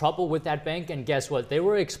trouble with that bank, and guess what? They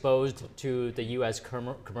were exposed to the U.S.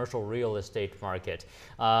 commercial real estate market,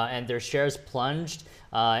 and their shares plunged,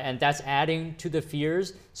 and that's adding to the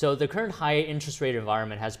fears. So the current high interest rate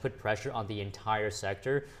environment has put pressure on the entire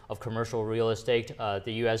sector of commercial real estate.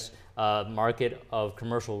 The U.S. Market of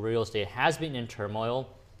commercial real estate has been in turmoil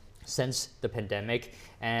since the pandemic,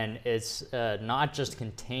 and it's not just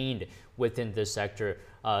contained within this sector.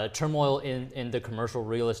 Turmoil in the commercial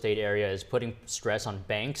real estate area is putting stress on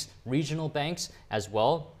banks, regional banks as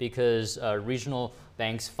well, because regional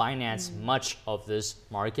banks finance much of this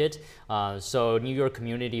market. So New York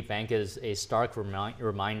Community Bank is a stark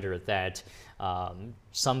reminder that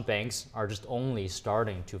some banks are just only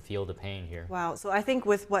starting to feel the pain here. Wow. So I think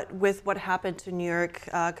with what happened to New York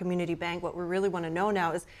Community Bank, what we really want to know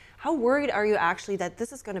now is how worried are you actually that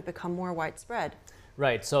this is going to become more widespread?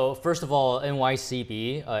 Right. So first of all,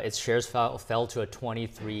 NYCB, its shares fell to a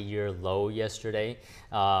 23-year low yesterday.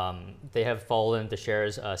 They have fallen the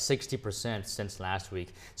shares 60% since last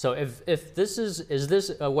week. So if this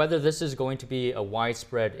is whether this is going to be a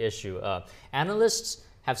widespread issue, analysts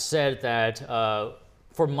have said that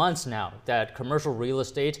for months now that commercial real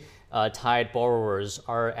estate tied borrowers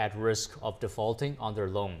are at risk of defaulting on their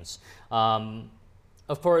loans.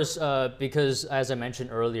 Of course, because as I mentioned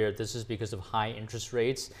earlier, this is because of high interest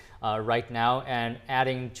rates right now, and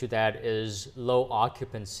adding to that is low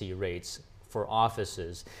occupancy rates for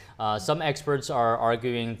offices. Some experts are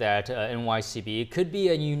arguing that NYCB could be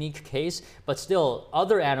a unique case, but still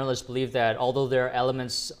other analysts believe that although there are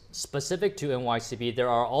elements specific to NYCB, there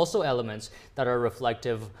are also elements that are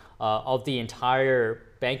reflective of the entire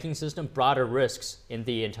banking system, broader risks in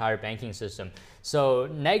the entire banking system. So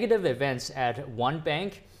negative events at one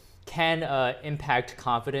bank can impact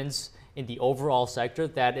confidence in the overall sector.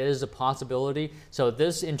 That is a possibility. So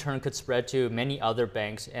this in turn could spread to many other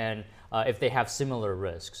banks, and if they have similar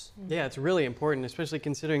risks. Yeah, it's really important, especially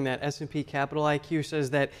considering that S&P Capital IQ says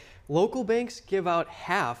that local banks give out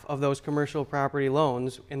half of those commercial property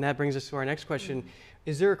loans. And that brings us to our next question.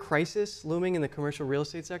 Is there a crisis looming in the commercial real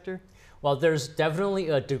estate sector? Well, there's definitely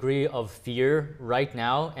a degree of fear right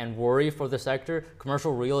now and worry for the sector.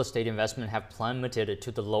 Commercial real estate investment have plummeted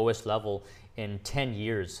to the lowest level in 10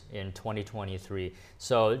 years in 2023.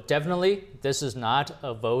 So definitely, this is not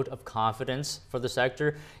a vote of confidence for the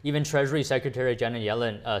sector. Even Treasury Secretary Janet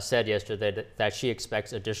Yellen said yesterday that she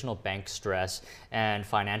expects additional bank stress and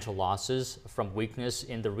financial losses from weakness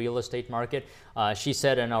in the real estate market. She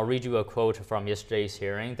said, and I'll read you a quote from yesterday's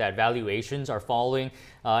hearing, that valuations are falling,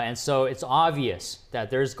 and so it's obvious that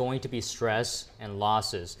there's going to be stress and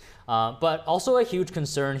losses. But also a huge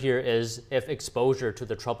concern here is if exposure to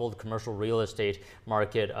the troubled commercial real estate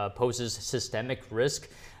market poses systemic risk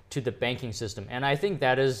to the banking system. And I think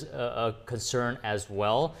that is a concern as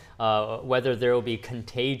well, whether there will be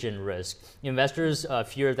contagion risk. Investors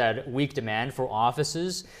fear that weak demand for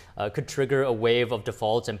offices could trigger a wave of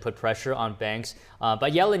defaults and put pressure on banks.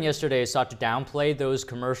 But Yellen yesterday sought to downplay those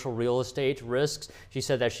commercial real estate risks. She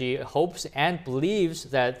said that she hopes and believes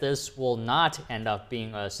that this will not end up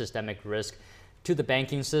being a systemic risk to the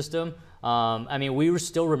banking system. I mean, we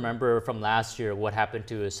still remember from last year what happened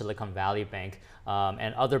to Silicon Valley Bank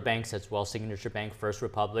and other banks as well, Signature Bank, First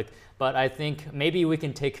Republic. But I think maybe we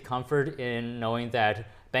can take comfort in knowing that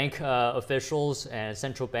bank officials and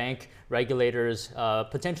central bank regulators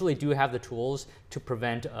potentially do have the tools to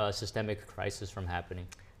prevent a systemic crisis from happening.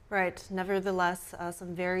 Right. Nevertheless,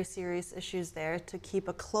 some very serious issues there to keep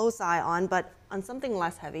a close eye on. But on something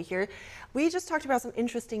less heavy here, we just talked about some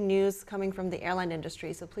interesting news coming from the airline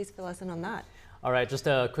industry. So please fill us in on that. All right, just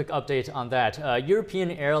a quick update on that.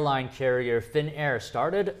 European airline carrier Finnair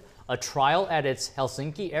started a trial at its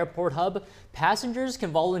Helsinki airport hub. Passengers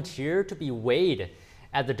can volunteer to be weighed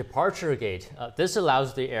at the departure gate. This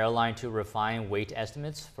allows the airline to refine weight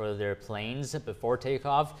estimates for their planes before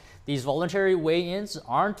takeoff. These voluntary weigh-ins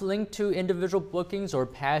aren't linked to individual bookings or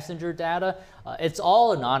passenger data. It's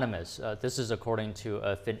all anonymous. This is according to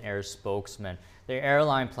a Finnair spokesman. The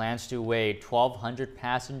airline plans to weigh 1,200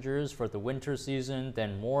 passengers for the winter season,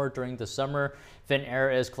 then more during the summer.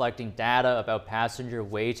 Finnair is collecting data about passenger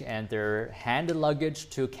weight and their hand luggage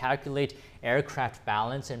to calculate aircraft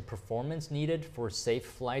balance and performance needed for safe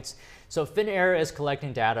flights. So Finnair is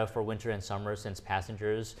collecting data for winter and summer since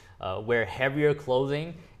passengers wear heavier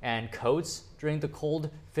clothing and coats during the cold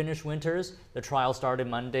Finnish winters. The trial started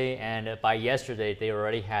Monday, and by yesterday, they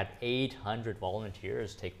already had 800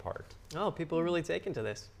 volunteers take part. Oh, people are really taking to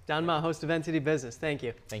this. Don Ma, host of NTD Business. Thank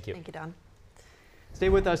you. Thank you. Thank you, Don. Stay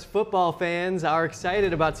with us. Football fans are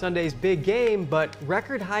excited about Sunday's big game, but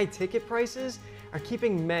record high ticket prices are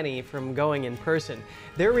keeping many from going in person.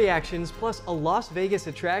 Their reactions, plus a Las Vegas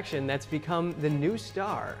attraction that's become the new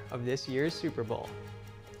star of this year's Super Bowl.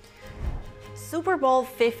 Super Bowl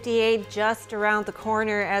 58 just around the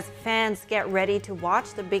corner as fans get ready to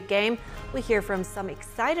watch the big game. We hear from some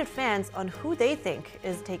excited fans on who they think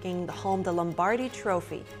is taking home the Lombardi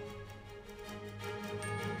Trophy.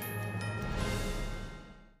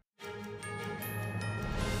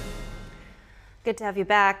 Good to have you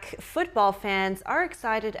back. Football fans are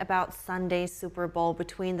excited about Sunday's Super Bowl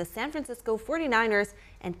between the San Francisco 49ers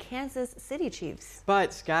and Kansas City Chiefs.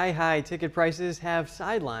 But sky-high ticket prices have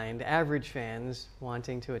sidelined average fans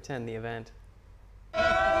wanting to attend the event.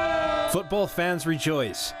 Football fans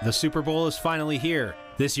rejoice. The Super Bowl is finally here.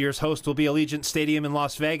 This year's host will be Allegiant Stadium in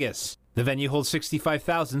Las Vegas. The venue holds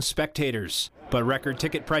 65,000 spectators. But record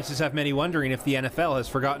ticket prices have many wondering if the NFL has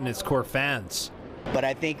forgotten its core fans. But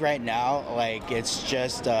I think right now, it's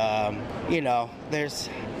just, there's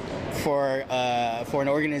for an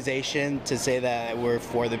organization to say that we're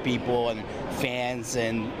for the people and fans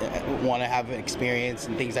and want to have an experience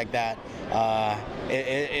and things like that.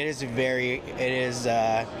 It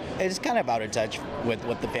is kind of out of touch with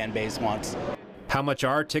what the fan base wants. How much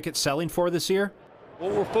are tickets selling for this year?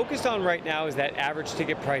 What we're focused on right now is that average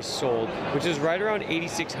ticket price sold, which is right around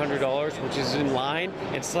 $8,600, which is in line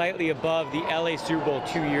and slightly above the LA Super Bowl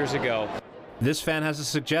 2 years ago. This fan has a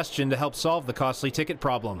suggestion to help solve the costly ticket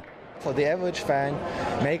problem. For the average fan,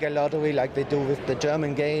 make a lottery like they do with the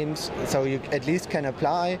German games, so you at least can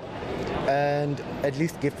apply and at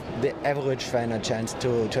least give the average fan a chance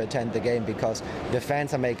to attend the game, because the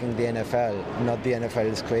fans are making the NFL, not the NFL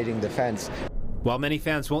is creating the fans. While many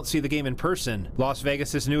fans won't see the game in person, Las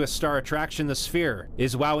Vegas's newest star attraction, the Sphere,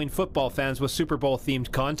 is wowing football fans with Super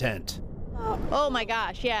Bowl-themed content. Oh my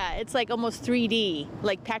gosh, yeah, it's like almost 3D,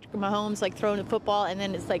 like Patrick Mahomes throwing a football and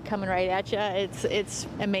then it's coming right at you. It's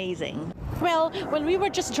amazing. Well, when we were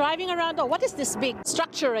just driving around, what is this big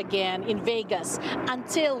structure again in Vegas,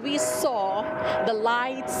 until we saw the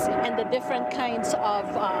lights and the different kinds of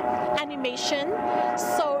animation,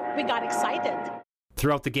 so we got excited.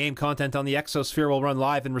 Throughout the game, content on the Exosphere will run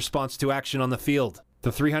live in response to action on the field. The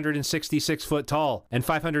 366-foot tall and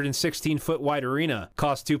 516-foot wide arena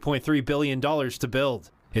cost $2.3 billion to build.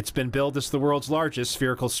 It's been billed as the world's largest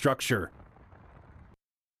spherical structure.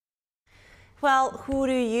 Well, who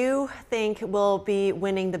do you think will be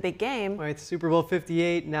winning the big game? All right, Super Bowl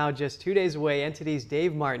 58 now just 2 days away. NTD's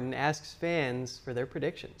Dave Martin asks fans for their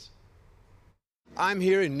predictions. I'm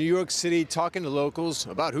here in New York City talking to locals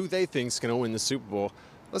about who they think is going to win the Super Bowl.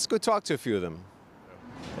 Let's go talk to a few of them.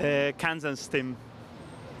 Kansas team.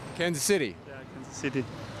 Kansas City? Yeah, Kansas City.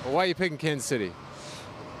 Well, why are you picking Kansas City?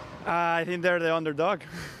 I think they're the underdog.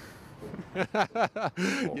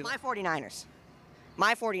 My 49ers.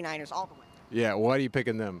 My 49ers all the way. Yeah, why are you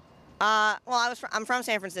picking them? Well, I'm from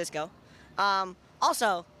San Francisco.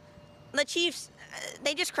 Also, the Chiefs,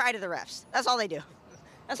 they just cry to the refs. That's all they do.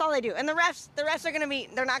 That's all they do. And the refs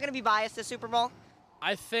are they're not gonna be biased this Super Bowl.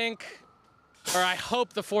 I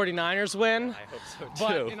hope the 49ers win. I hope so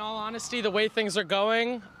too. But in all honesty, the way things are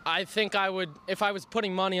going, I think I would, if I was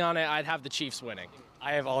putting money on it, I'd have the Chiefs winning.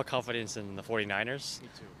 I have all confidence in the 49ers. Me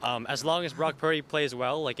too. As long as Brock Purdy plays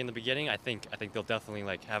well, like in the beginning, I think they'll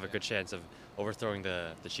definitely have a good chance of overthrowing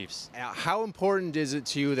the Chiefs. How important is it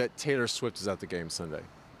to you that Taylor Swift is at the game Sunday?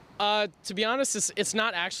 To be honest, it's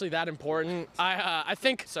not actually that important. I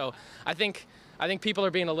think so. I think people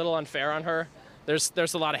are being a little unfair on her. There's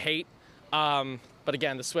a lot of hate. But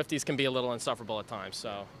again, the Swifties can be a little insufferable at times.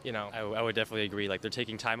 So I would definitely agree. Like they're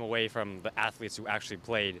taking time away from the athletes who actually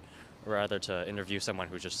played, rather to interview someone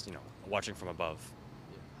who's just watching from above.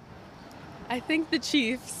 I think the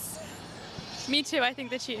Chiefs. Me too. I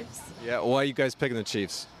think the Chiefs. Yeah, why are you guys picking the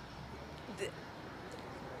Chiefs?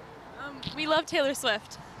 We love Taylor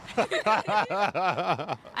Swift.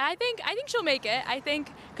 I think she'll make it. I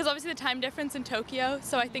think because obviously the time difference in Tokyo,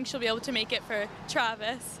 so I think she'll be able to make it for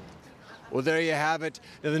Travis. Well, there you have it.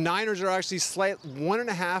 Now, the Niners are actually slight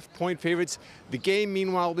 1.5-point favorites. The game,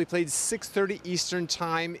 meanwhile, will be played 6:30 Eastern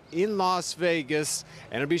Time in Las Vegas,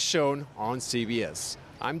 and it'll be shown on CBS.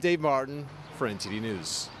 I'm Dave Martin for NTD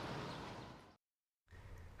News.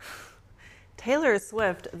 Taylor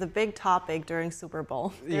Swift, the big topic during Super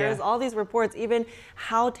Bowl. There's all these reports, even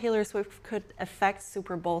how Taylor Swift could affect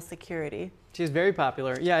Super Bowl security. She's very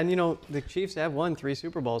popular. Yeah, and the Chiefs have won 3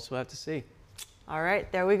 Super Bowls, so we'll have to see. All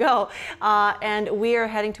right, there we go. And we are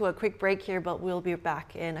heading to a quick break here, but we'll be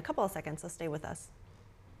back in a couple of seconds, so stay with us.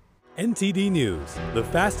 NTD News, the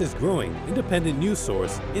fastest growing independent news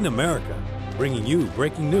source in America, bringing you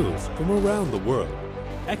breaking news from around the world.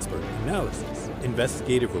 Expert analysis,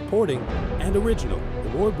 investigative reporting, and original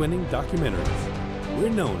award-winning documentaries. We're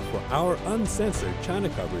known for our uncensored China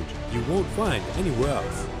coverage you won't find anywhere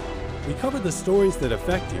else. We cover the stories that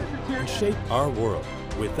affect you and shape our world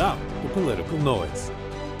without the political noise.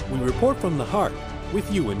 We report from the heart with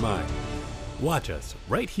you in mind. Watch us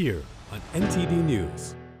right here on NTD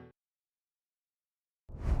News.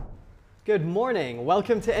 Good morning.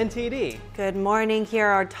 Welcome to NTD. Good morning. Here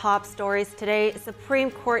are our top stories today.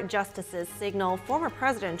 Supreme Court justices signal former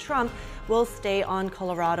President Trump will stay on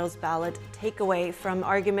Colorado's ballot. Takeaway from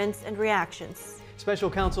arguments and reactions.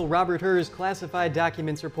 Special counsel Robert Hur's classified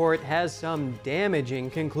documents report has some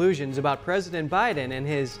damaging conclusions about President Biden and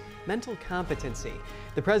his mental competency.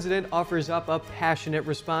 The president offers up a passionate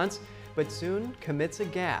response, but soon commits a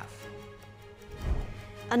gaffe.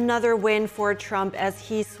 Another win for Trump as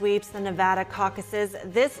he sweeps the Nevada caucuses.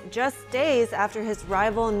 This just days after his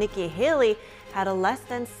rival Nikki Haley had a less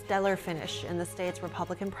than stellar finish in the state's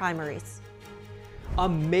Republican primaries. A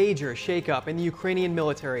major shakeup in the Ukrainian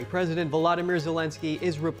military. President Volodymyr Zelenskyy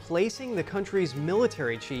is replacing the country's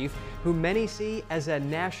military chief, who many see as a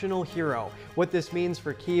national hero. What this means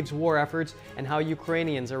for Kyiv's war efforts and how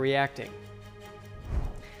Ukrainians are reacting.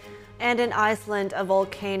 And in Iceland, a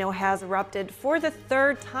volcano has erupted for the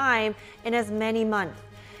 3rd time in as many months.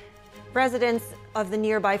 Residents of the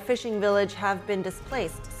nearby fishing village have been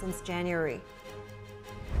displaced since January.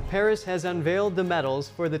 Paris has unveiled the medals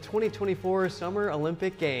for the 2024 Summer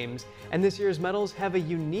Olympic Games, and this year's medals have a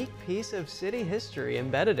unique piece of city history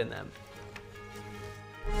embedded in them.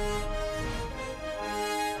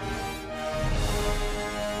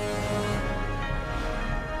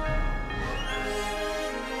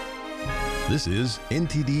 This is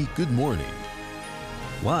NTD Good Morning.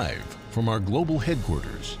 Live from our global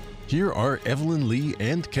headquarters, here are Evelyn Lee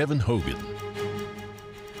and Kevin Hogan.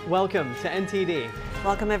 Welcome to NTD.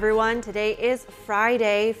 Welcome everyone. Today is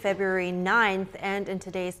Friday, February 9th, and in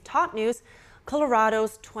today's top news,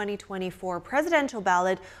 Colorado's 2024 presidential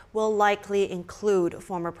ballot will likely include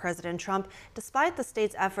former President Trump, despite the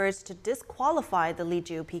state's efforts to disqualify the lead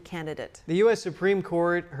GOP candidate. The U.S. Supreme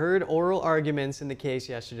Court heard oral arguments in the case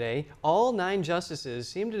yesterday. All 9 justices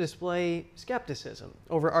seem to display skepticism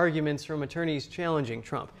over arguments from attorneys challenging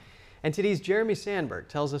Trump. NTD's Jeremy Sandberg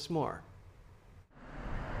tells us more.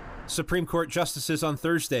 Supreme Court justices on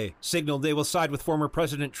Thursday signaled they will side with former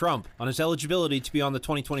President Trump on his eligibility to be on the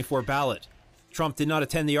 2024 ballot. Trump did not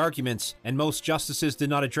attend the arguments, and most justices did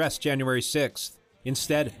not address January 6th,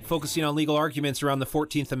 instead focusing on legal arguments around the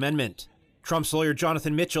 14th Amendment. Trump's lawyer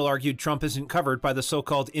Jonathan Mitchell argued Trump isn't covered by the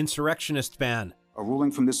so-called insurrectionist ban. A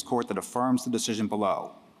ruling from this court that affirms the decision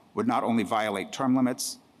below would not only violate term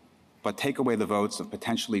limits, but take away the votes of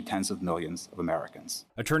potentially tens of millions of Americans.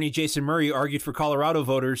 Attorney Jason Murray argued for Colorado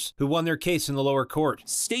voters who won their case in the lower court.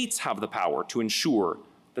 States have the power to ensure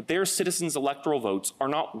that their citizens' electoral votes are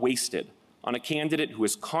not wasted on a candidate who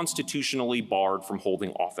is constitutionally barred from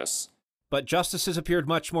holding office. But justices appeared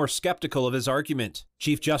much more skeptical of his argument.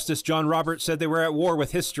 Chief Justice John Roberts said they were at war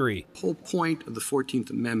with history. The whole point of the 14th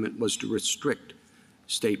Amendment was to restrict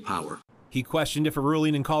state power. He questioned if a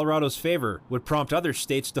ruling in Colorado's favor would prompt other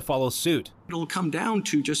states to follow suit. It'll come down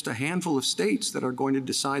to just a handful of states that are going to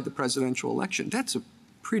decide the presidential election. That's a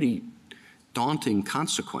pretty daunting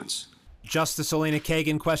consequence. Justice Elena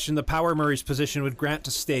Kagan questioned the power Murray's position would grant to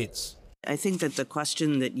states. I think that the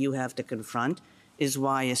question that you have to confront is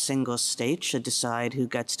why a single state should decide who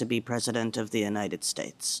gets to be president of the United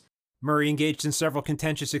States. Murray engaged in several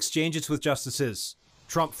contentious exchanges with justices.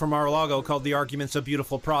 Trump from Mar-a-Lago called the arguments a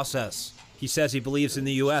beautiful process. He says he believes in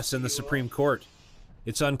the U.S. and the Supreme Court.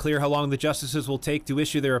 It's unclear how long the justices will take to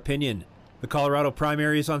issue their opinion. The Colorado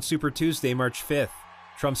primary is on Super Tuesday, March 5th.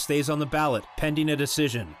 Trump stays on the ballot, pending a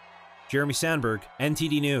decision. Jeremy Sandberg,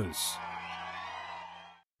 NTD News.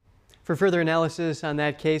 For further analysis on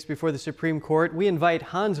that case before the Supreme Court, we invite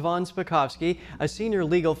Hans von Spakovsky, a senior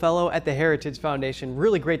legal fellow at the Heritage Foundation.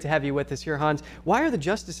 Really great to have you with us here, Hans. Why are the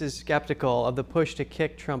justices skeptical of the push to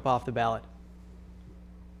kick Trump off the ballot?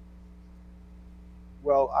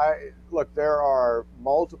 Well, look, there are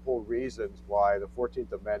multiple reasons why the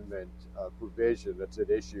 14th Amendment provision that's at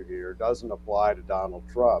issue here doesn't apply to Donald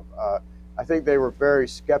Trump. I think they were very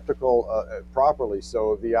skeptical, properly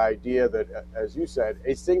so, of the idea that, as you said,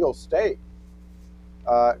 a single state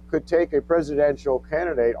could take a presidential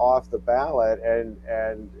candidate off the ballot,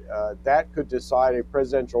 and that could decide a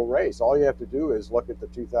presidential race. All you have to do is look at the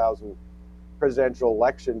 2000 presidential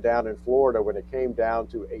election down in Florida when it came down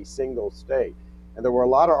to a single state. And there were a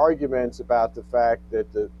lot of arguments about the fact that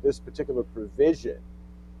this particular provision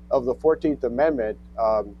of the 14th Amendment,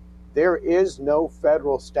 there is no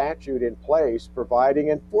federal statute in place providing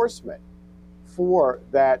enforcement for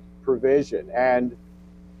that provision. And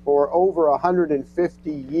for over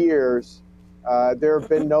 150 years, there have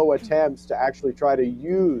been no attempts to actually try to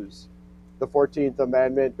use the 14th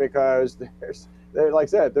Amendment because like I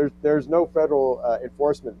said, there's no federal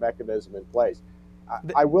enforcement mechanism in place.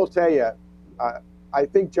 I will tell you, I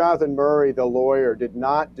think Jonathan Murray, the lawyer, did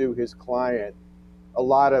not do his client a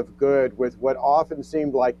lot of good with what often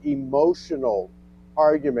seemed like emotional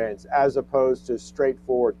arguments as opposed to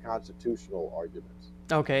straightforward constitutional arguments.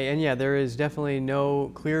 Okay, and yeah, there is definitely no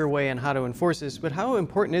clear way on how to enforce this, but how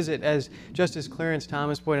important is it, as Justice Clarence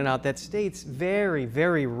Thomas pointed out, that states very,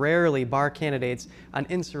 very rarely bar candidates on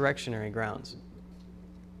insurrectionary grounds?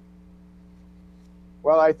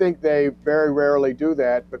 Well, I think they very rarely do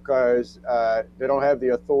that because they don't have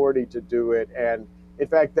the authority to do it. And in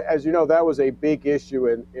fact, as you know, that was a big issue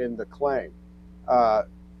in the claim.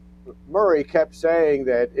 Murray kept saying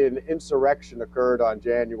that an insurrection occurred on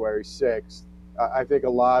January 6th. I think a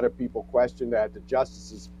lot of people questioned that. The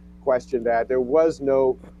justices questioned that. There was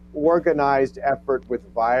no organized effort with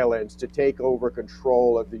violence to take over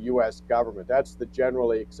control of the U.S. government. That's the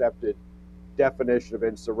generally accepted definition of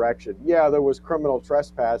insurrection. Yeah, there was criminal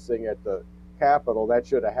trespassing at the Capitol. That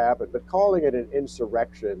should have happened. But calling it an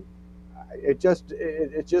insurrection, it's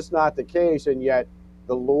just not the case. And yet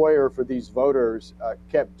the lawyer for these voters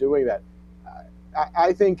kept doing that.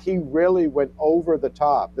 I think he really went over the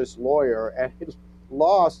top, this lawyer, and he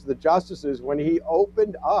lost the justices when he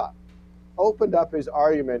opened up his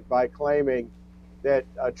argument by claiming that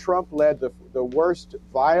Trump led the worst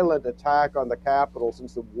violent attack on the Capitol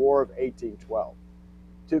since the War of 1812.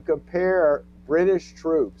 To compare British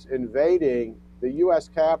troops invading the U.S.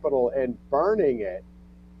 Capitol and burning it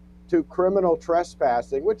to criminal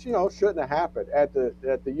trespassing, which, you know, shouldn't have happened at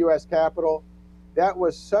the U.S. Capitol, that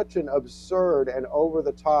was such an absurd and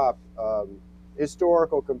over-the-top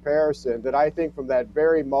historical comparison that I think from that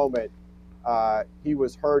very moment he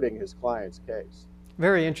was hurting his client's case.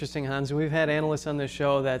 Very interesting, Hans. We've had analysts on this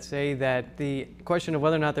show that say that the question of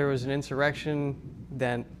whether or not there was an insurrection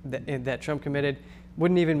that Trump committed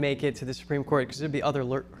wouldn't even make it to the Supreme Court because there'd be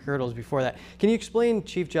other hurdles before that. Can you explain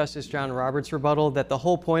Chief Justice John Roberts' rebuttal that the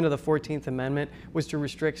whole point of the 14th Amendment was to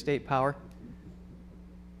restrict state power?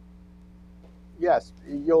 Yes,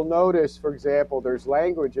 you'll notice, for example, there's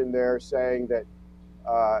language in there saying that,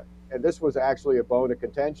 and this was actually a bone of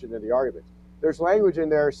contention in the argument, there's language in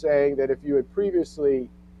there saying that if you had previously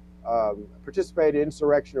participated in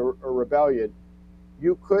insurrection or rebellion,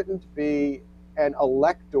 you couldn't be an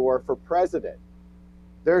elector for president.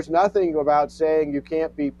 There's nothing about saying you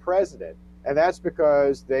can't be president, and that's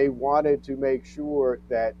because they wanted to make sure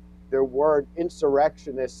that there weren't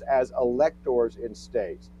insurrectionists as electors in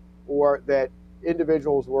states, or that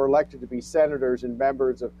individuals were elected to be senators and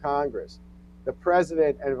members of Congress. The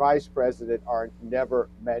president and vice president are never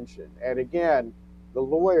mentioned. And again, the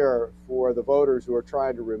lawyer for the voters who are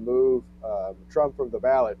trying to remove Trump from the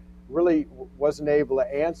ballot really wasn't able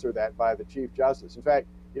to answer that by the Chief Justice. In fact,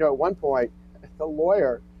 at one point, the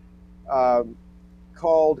lawyer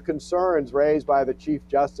called concerns raised by the Chief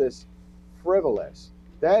Justice frivolous.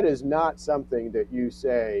 That is not something that you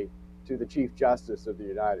say to the Chief Justice of the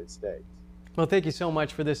United States. Well, thank you so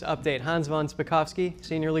much for this update. Hans von Spakovsky,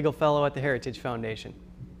 Senior Legal Fellow at the Heritage Foundation.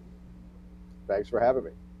 Thanks for having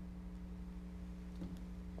me.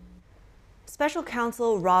 Special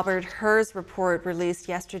Counsel Robert Hur's report released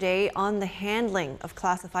yesterday on the handling of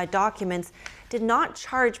classified documents did not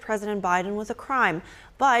charge President Biden with a crime,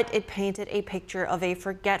 but it painted a picture of a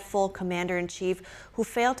forgetful commander-in-chief who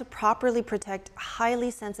failed to properly protect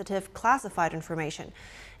highly sensitive classified information.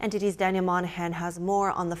 NTD's Daniel Monahan has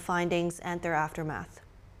more on the findings and their aftermath.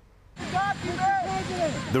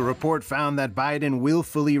 The report found that Biden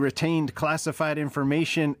willfully retained classified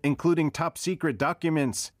information, including top-secret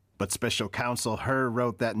documents. But Special Counsel Hur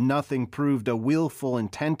wrote that nothing proved a willful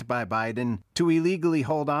intent by Biden to illegally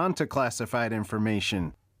hold on to classified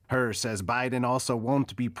information. Hur says Biden also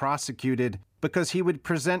won't be prosecuted because he would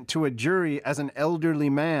present to a jury as an elderly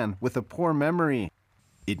man with a poor memory.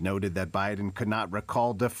 It noted that Biden could not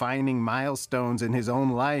recall defining milestones in his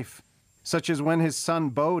own life, such as when his son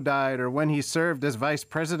Beau died or when he served as vice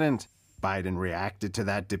president. Biden reacted to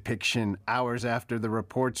that depiction hours after the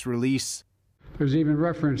report's release. There's even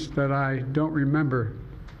reference that I don't remember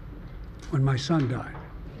when my son died.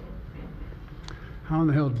 How in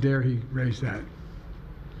the hell dare he raise that?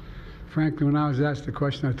 Frankly, when I was asked the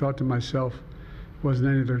question, I thought to myself, it wasn't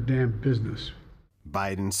any of their damn business.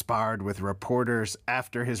 Biden sparred with reporters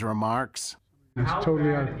after his remarks. How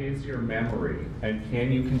bad is your memory, and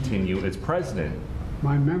can you continue as president?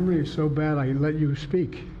 My memory is so bad I let you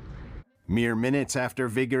speak. Mere minutes after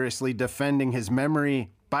vigorously defending his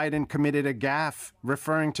memory, Biden committed a gaffe,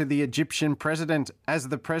 referring to the Egyptian president as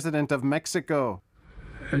the president of Mexico.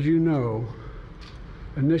 As you know,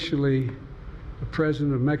 initially, the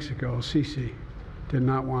president of Mexico, Sisi, did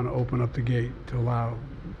not want to open up the gate to allow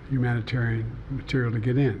humanitarian material to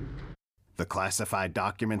get in. The classified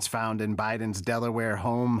documents found in Biden's Delaware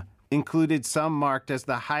home included some marked as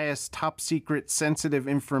the highest top-secret sensitive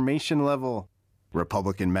information level.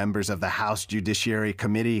 Republican members of the House Judiciary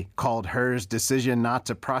Committee called Hur's decision not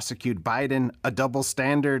to prosecute Biden a double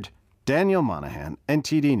standard. Daniel Monahan,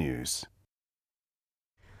 NTD News.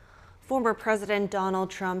 Former President Donald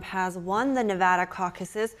Trump has won the Nevada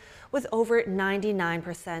caucuses with over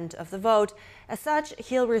 99% of the vote. As such,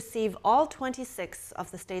 he'll receive all 26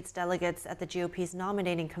 of the state's delegates at the GOP's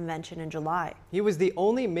nominating convention in July. He was the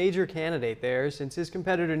only major candidate there since his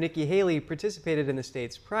competitor Nikki Haley participated in the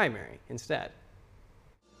state's primary instead.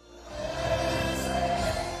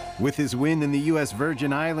 With his win in the U.S.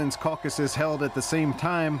 Virgin Islands caucuses held at the same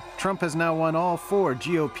time, Trump has now won all 4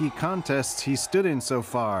 GOP contests he stood in so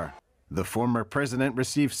far. The former president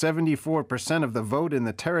received 74% of the vote in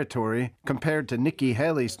the territory, compared to Nikki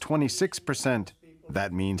Haley's 26%.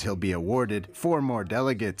 That means he'll be awarded 4 more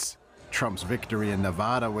delegates. Trump's victory in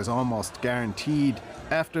Nevada was almost guaranteed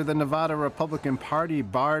after the Nevada Republican Party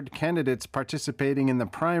barred candidates participating in the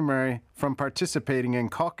primary from participating in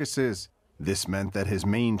caucuses. This meant that his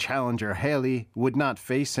main challenger, Haley, would not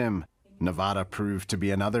face him. Nevada proved to be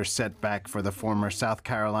another setback for the former South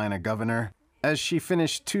Carolina governor, as she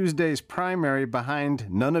finished Tuesday's primary behind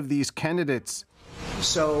none of these candidates.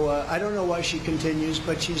 So I don't know why she continues,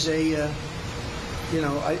 but she's a,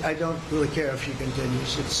 I don't really care if she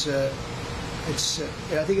continues.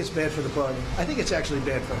 I think it's bad for the party. I think it's actually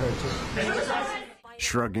bad for her, too.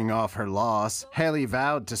 Shrugging off her loss, Haley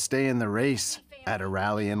vowed to stay in the race. At a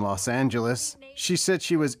rally in Los Angeles, she said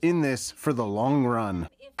she was in this for the long run.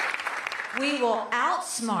 We will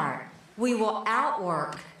outsmart, we will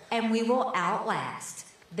outwork, and we will outlast.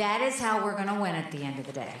 That is how we're going to win at the end of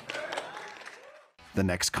the day. The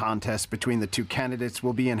next contest between the two candidates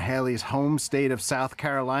will be in Haley's home state of South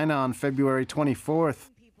Carolina on February 24th.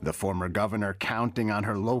 The former governor counting on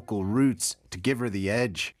her local roots to give her the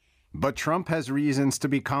edge. But Trump has reasons to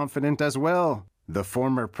be confident as well. The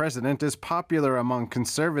former president is popular among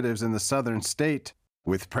conservatives in the southern state.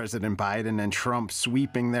 With President Biden and Trump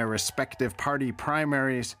sweeping their respective party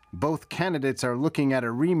primaries, both candidates are looking at a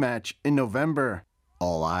rematch in November.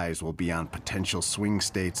 All eyes will be on potential swing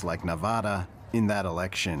states like Nevada in that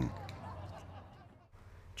election.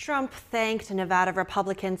 Trump thanked Nevada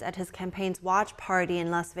Republicans at his campaign's watch party in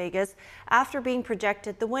Las Vegas after being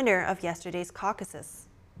projected the winner of yesterday's caucuses.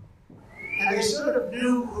 And they sort of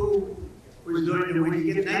knew who was going to win.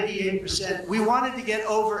 You get 98%. We wanted to get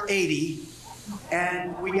over 80,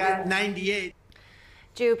 and we got 98.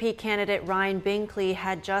 GOP candidate Ryan Binkley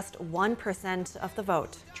had just 1% of the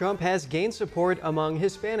vote. Trump has gained support among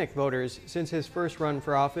Hispanic voters since his first run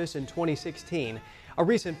for office in 2016. A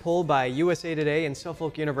recent poll by USA Today and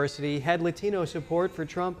Suffolk University had Latino support for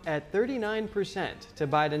Trump at 39% to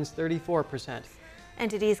Biden's 34%.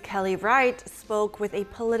 NTD's Kelly Wright spoke with a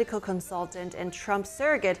political consultant and Trump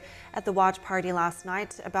surrogate at the watch party last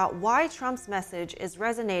night about why Trump's message is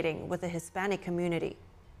resonating with the Hispanic community.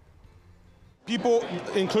 People,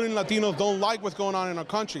 including Latinos, don't like what's going on in our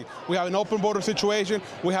country. We have an open border situation.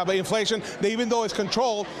 We have inflation. Even though it's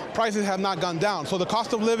controlled, prices have not gone down. So the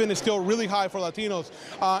cost of living is still really high for Latinos.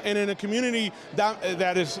 And in a community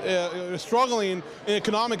that is struggling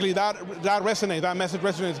economically, that resonates. That message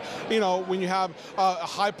resonates. You know, when you have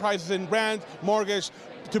high prices in rent, mortgage,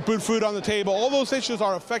 to put food on the table. All those issues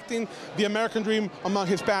are affecting the American dream among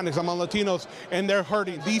Hispanics, among Latinos, and they're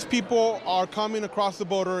hurting. These people are coming across the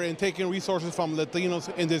border and taking resources from Latinos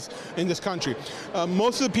in this country.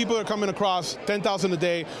 Most of the people that are coming across, 10,000 a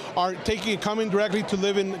day, are coming directly to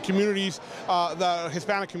live in communities, the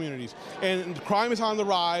Hispanic communities. And crime is on the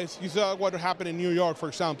rise. You saw what happened in New York, for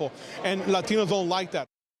example, and Latinos don't like that.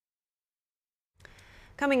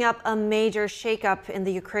 Coming up, a major shakeup in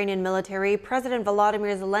the Ukrainian military. President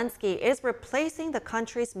Volodymyr Zelenskyy is replacing the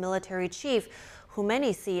country's military chief, who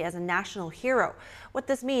many see as a national hero. What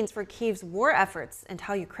this means for Kyiv's war efforts and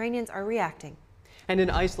how Ukrainians are reacting. And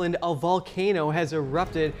in Iceland, a volcano has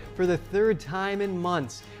erupted for the third time in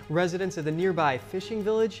months. Residents of the nearby fishing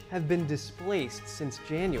village have been displaced since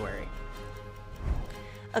January.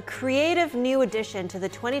 A creative new addition to the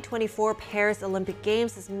 2024 Paris Olympic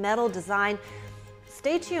Games is medal design.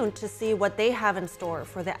 Stay tuned to see what they have in store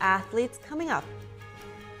for the athletes coming up.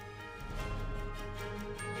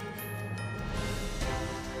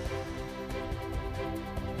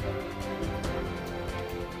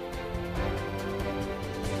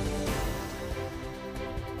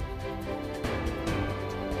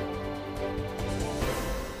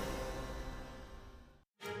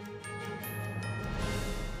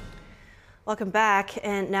 Welcome back,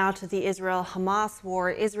 and now to the Israel-Hamas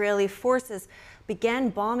war. Israeli forces began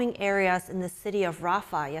bombing areas in the city of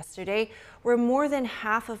Rafah yesterday, where more than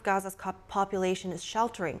half of Gaza's population is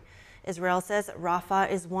sheltering. Israel says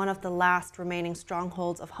Rafah is one of the last remaining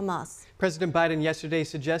strongholds of Hamas. President Biden yesterday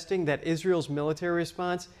suggesting that Israel's military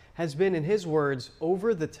response has been, in his words,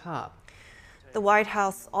 over the top. The White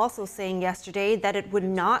House also saying yesterday that it would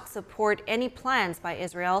not support any plans by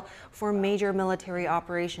Israel for major military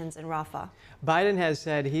operations in Rafah. Biden has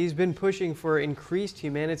said he's been pushing for increased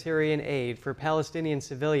humanitarian aid for Palestinian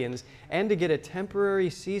civilians and to get a temporary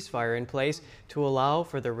ceasefire in place to allow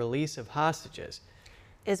for the release of hostages.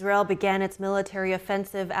 Israel began its military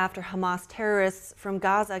offensive after Hamas terrorists from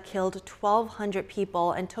Gaza killed 1,200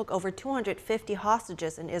 people and took over 250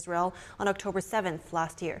 hostages in Israel on October 7th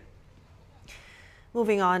last year.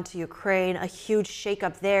 Moving on to Ukraine, a huge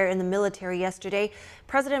shakeup there in the military yesterday.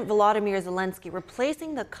 President Volodymyr Zelenskyy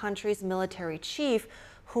replacing the country's military chief,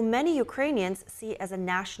 who many Ukrainians see as a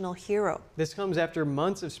national hero. This comes after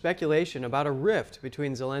months of speculation about a rift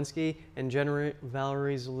between Zelenskyy and General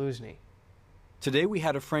Valery Zaluzhny. Today we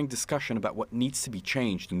had a frank discussion about what needs to be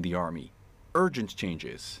changed in the army. Urgent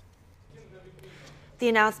changes. The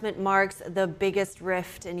announcement marks the biggest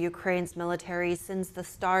rift in Ukraine's military since the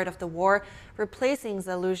start of the war. Replacing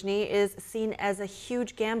Zaluzhny is seen as a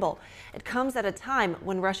huge gamble. It comes at a time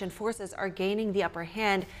when Russian forces are gaining the upper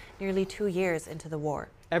hand nearly 2 years into the war.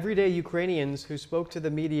 Everyday Ukrainians who spoke to the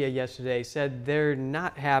media yesterday said they're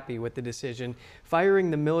not happy with the decision. Firing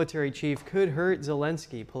the military chief could hurt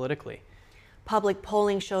Zelenskyy politically. Public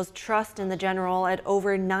polling shows trust in the general at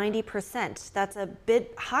over 90%. That's a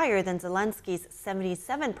bit higher than Zelenskyy's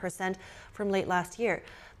 77% from late last year.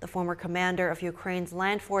 The former commander of Ukraine's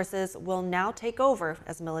land forces will now take over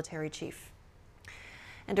as military chief.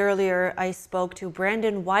 And earlier, I spoke to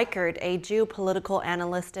Brandon Weichert, a geopolitical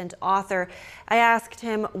analyst and author. I asked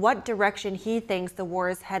him what direction he thinks the war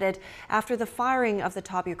is headed after the firing of the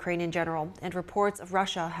top Ukrainian general and reports of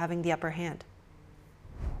Russia having the upper hand.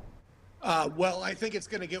 Well, I think it's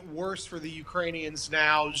going to get worse for the Ukrainians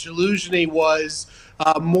now. Zelenskyy was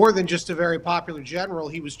more than just a very popular general.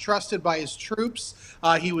 He was trusted by his troops.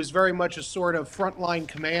 He was very much a sort of frontline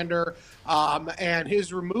commander. And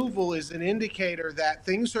his removal is an indicator that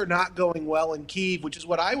things are not going well in Kyiv, which is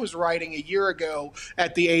what I was writing a year ago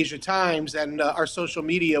at the Asia Times, and our social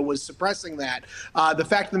media was suppressing that. The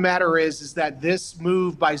fact of the matter is that this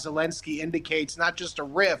move by Zelenskyy indicates not just a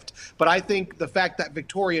rift, but I think the fact that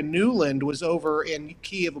Victoria Nuland was over in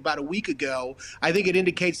Kyiv about a week ago, I think it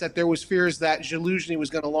indicates that there was fears that Zelenskyy was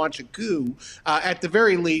going to launch a coup. At the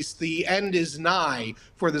very least, the end is nigh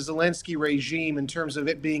for the Zelenskyy regime in terms of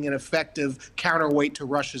it being an effective counterweight to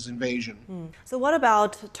Russia's invasion. So what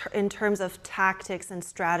about in terms of tactics and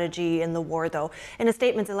strategy in the war, though? In a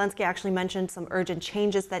statement, Zelenskyy actually mentioned some urgent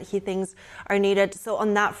changes that he thinks are needed. So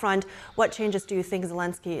on that front, what changes do you think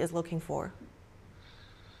Zelenskyy is looking for?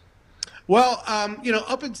 Well,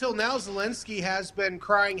 up until now, Zelenskyy has been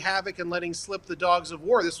crying havoc and letting slip the dogs of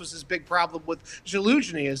war. This was his big problem with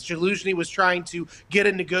Zelenskyy, as Zelenskyy was trying to get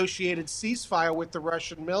a negotiated ceasefire with the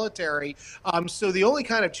Russian military. So the only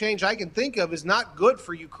kind of change I can think of is not good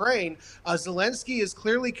for Ukraine. Zelenskyy is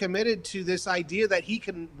clearly committed to this idea that he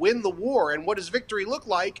can win the war. And what does victory look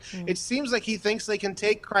like? It seems like he thinks they can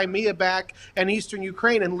take Crimea back and eastern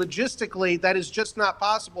Ukraine. And logistically, that is just not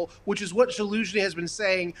possible, which is what Zelenskyy has been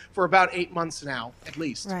saying for about 8 months now, at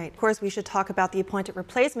least. Right. Of course, we should talk about the appointed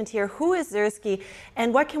replacement here. Who is Zelenskyy,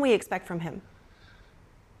 and what can we expect from him?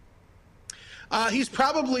 He's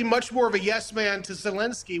probably much more of a yes man to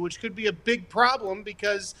Zelenskyy, which could be a big problem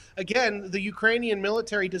because, again, the Ukrainian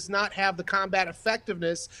military does not have the combat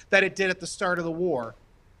effectiveness that it did at the start of the war.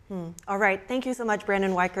 All right. Thank you so much,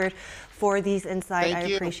 Brandon Weichert, for these insights. I Thank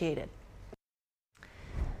you. appreciate it.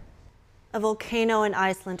 A volcano in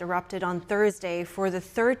Iceland erupted on Thursday for the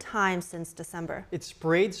third time since December. It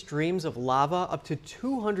sprayed streams of lava up to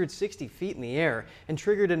 260 feet in the air and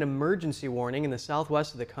triggered an emergency warning in the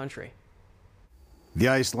southwest of the country. The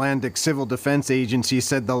Icelandic Civil Defense Agency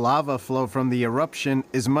said the lava flow from the eruption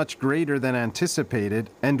is much greater than anticipated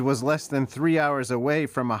and was less than 3 hours away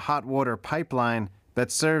from a hot water pipeline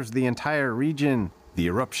that serves the entire region. The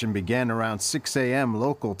eruption began around 6 a.m.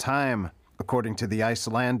 local time, according to the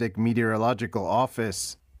Icelandic Meteorological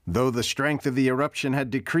Office. Though the strength of the eruption had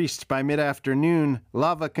decreased by mid-afternoon,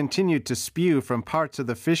 lava continued to spew from parts of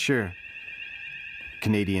the fissure.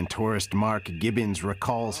 Canadian tourist Mark Gibbons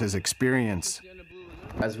recalls his experience.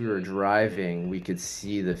 As we were driving, we could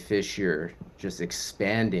see the fissure just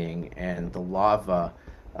expanding and the lava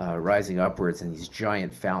rising upwards in these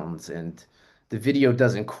giant fountains. And the video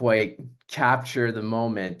doesn't quite capture the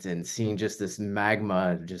moment, and seeing just this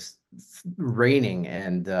magma just raining,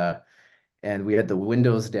 and we had the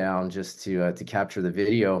windows down just to capture the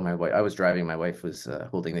video. I was driving, my wife was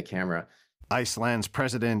holding the camera. Iceland's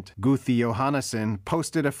President Guðni Jóhannesson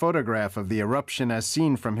posted a photograph of the eruption as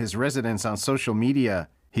seen from his residence on social media.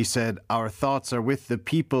 He said, "Our thoughts are with the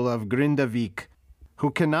people of Grindavík,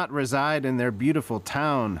 who cannot reside in their beautiful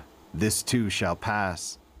town. This too shall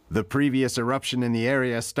pass." The previous eruption in the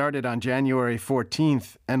area started on January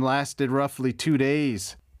 14th and lasted roughly 2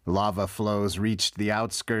 days. Lava flows reached the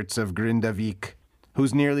outskirts of Grindavík,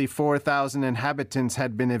 whose nearly 4,000 inhabitants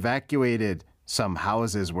had been evacuated. Some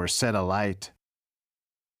houses were set alight.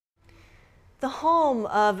 The home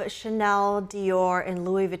of Chanel, Dior, and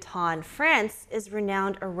Louis Vuitton, France is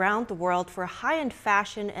renowned around the world for high-end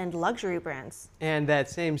fashion and luxury brands. And that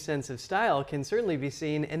same sense of style can certainly be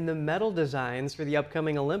seen in the medal designs for the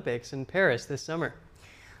upcoming Olympics in Paris this summer.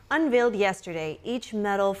 Unveiled yesterday, each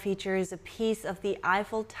medal features a piece of the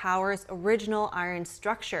Eiffel Tower's original iron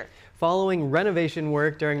structure. Following renovation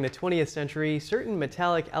work during the 20th century, certain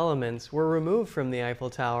metallic elements were removed from the Eiffel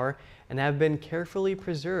Tower and have been carefully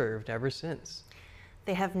preserved ever since.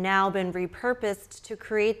 They have now been repurposed to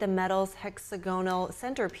create the medal's hexagonal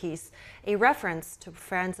centerpiece, a reference to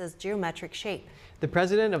France's geometric shape. The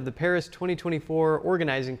president of the Paris 2024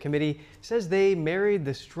 Organizing Committee says they married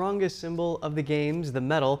the strongest symbol of the Games, the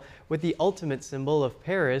medal, with the ultimate symbol of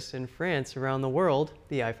Paris and France around the world,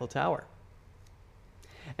 the Eiffel Tower.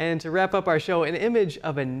 And to wrap up our show, an image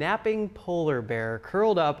of a napping polar bear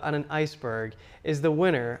curled up on an iceberg is the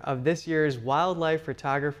winner of this year's Wildlife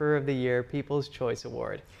Photographer of the Year People's Choice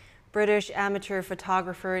Award. British amateur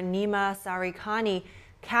photographer Nima Sarikani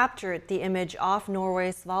captured the image off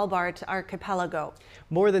Norway's Svalbard archipelago.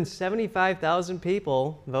 More than 75,000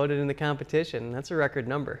 people voted in the competition. That's a record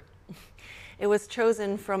number. It was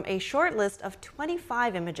chosen from a short list of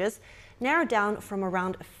 25 images, narrowed down from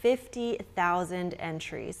around 50,000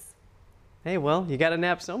 entries. Hey, well, you got a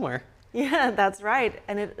nap somewhere. Yeah, that's right.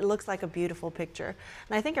 And it looks like a beautiful picture.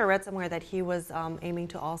 And I think I read somewhere that he was aiming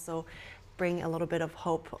to also bring a little bit of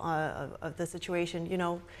hope of the situation, you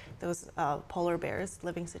know, those polar bears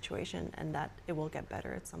living situation, and that it will get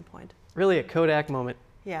better at some point. Really a Kodak moment.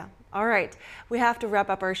 Yeah. All right. We have to wrap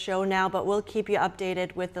up our show now, but we'll keep you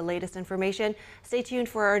updated with the latest information. Stay tuned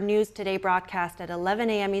for our News Today broadcast at 11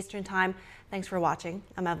 a.m. Eastern Time. Thanks for watching.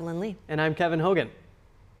 I'm Evelyn Lee. And I'm Kevin Hogan.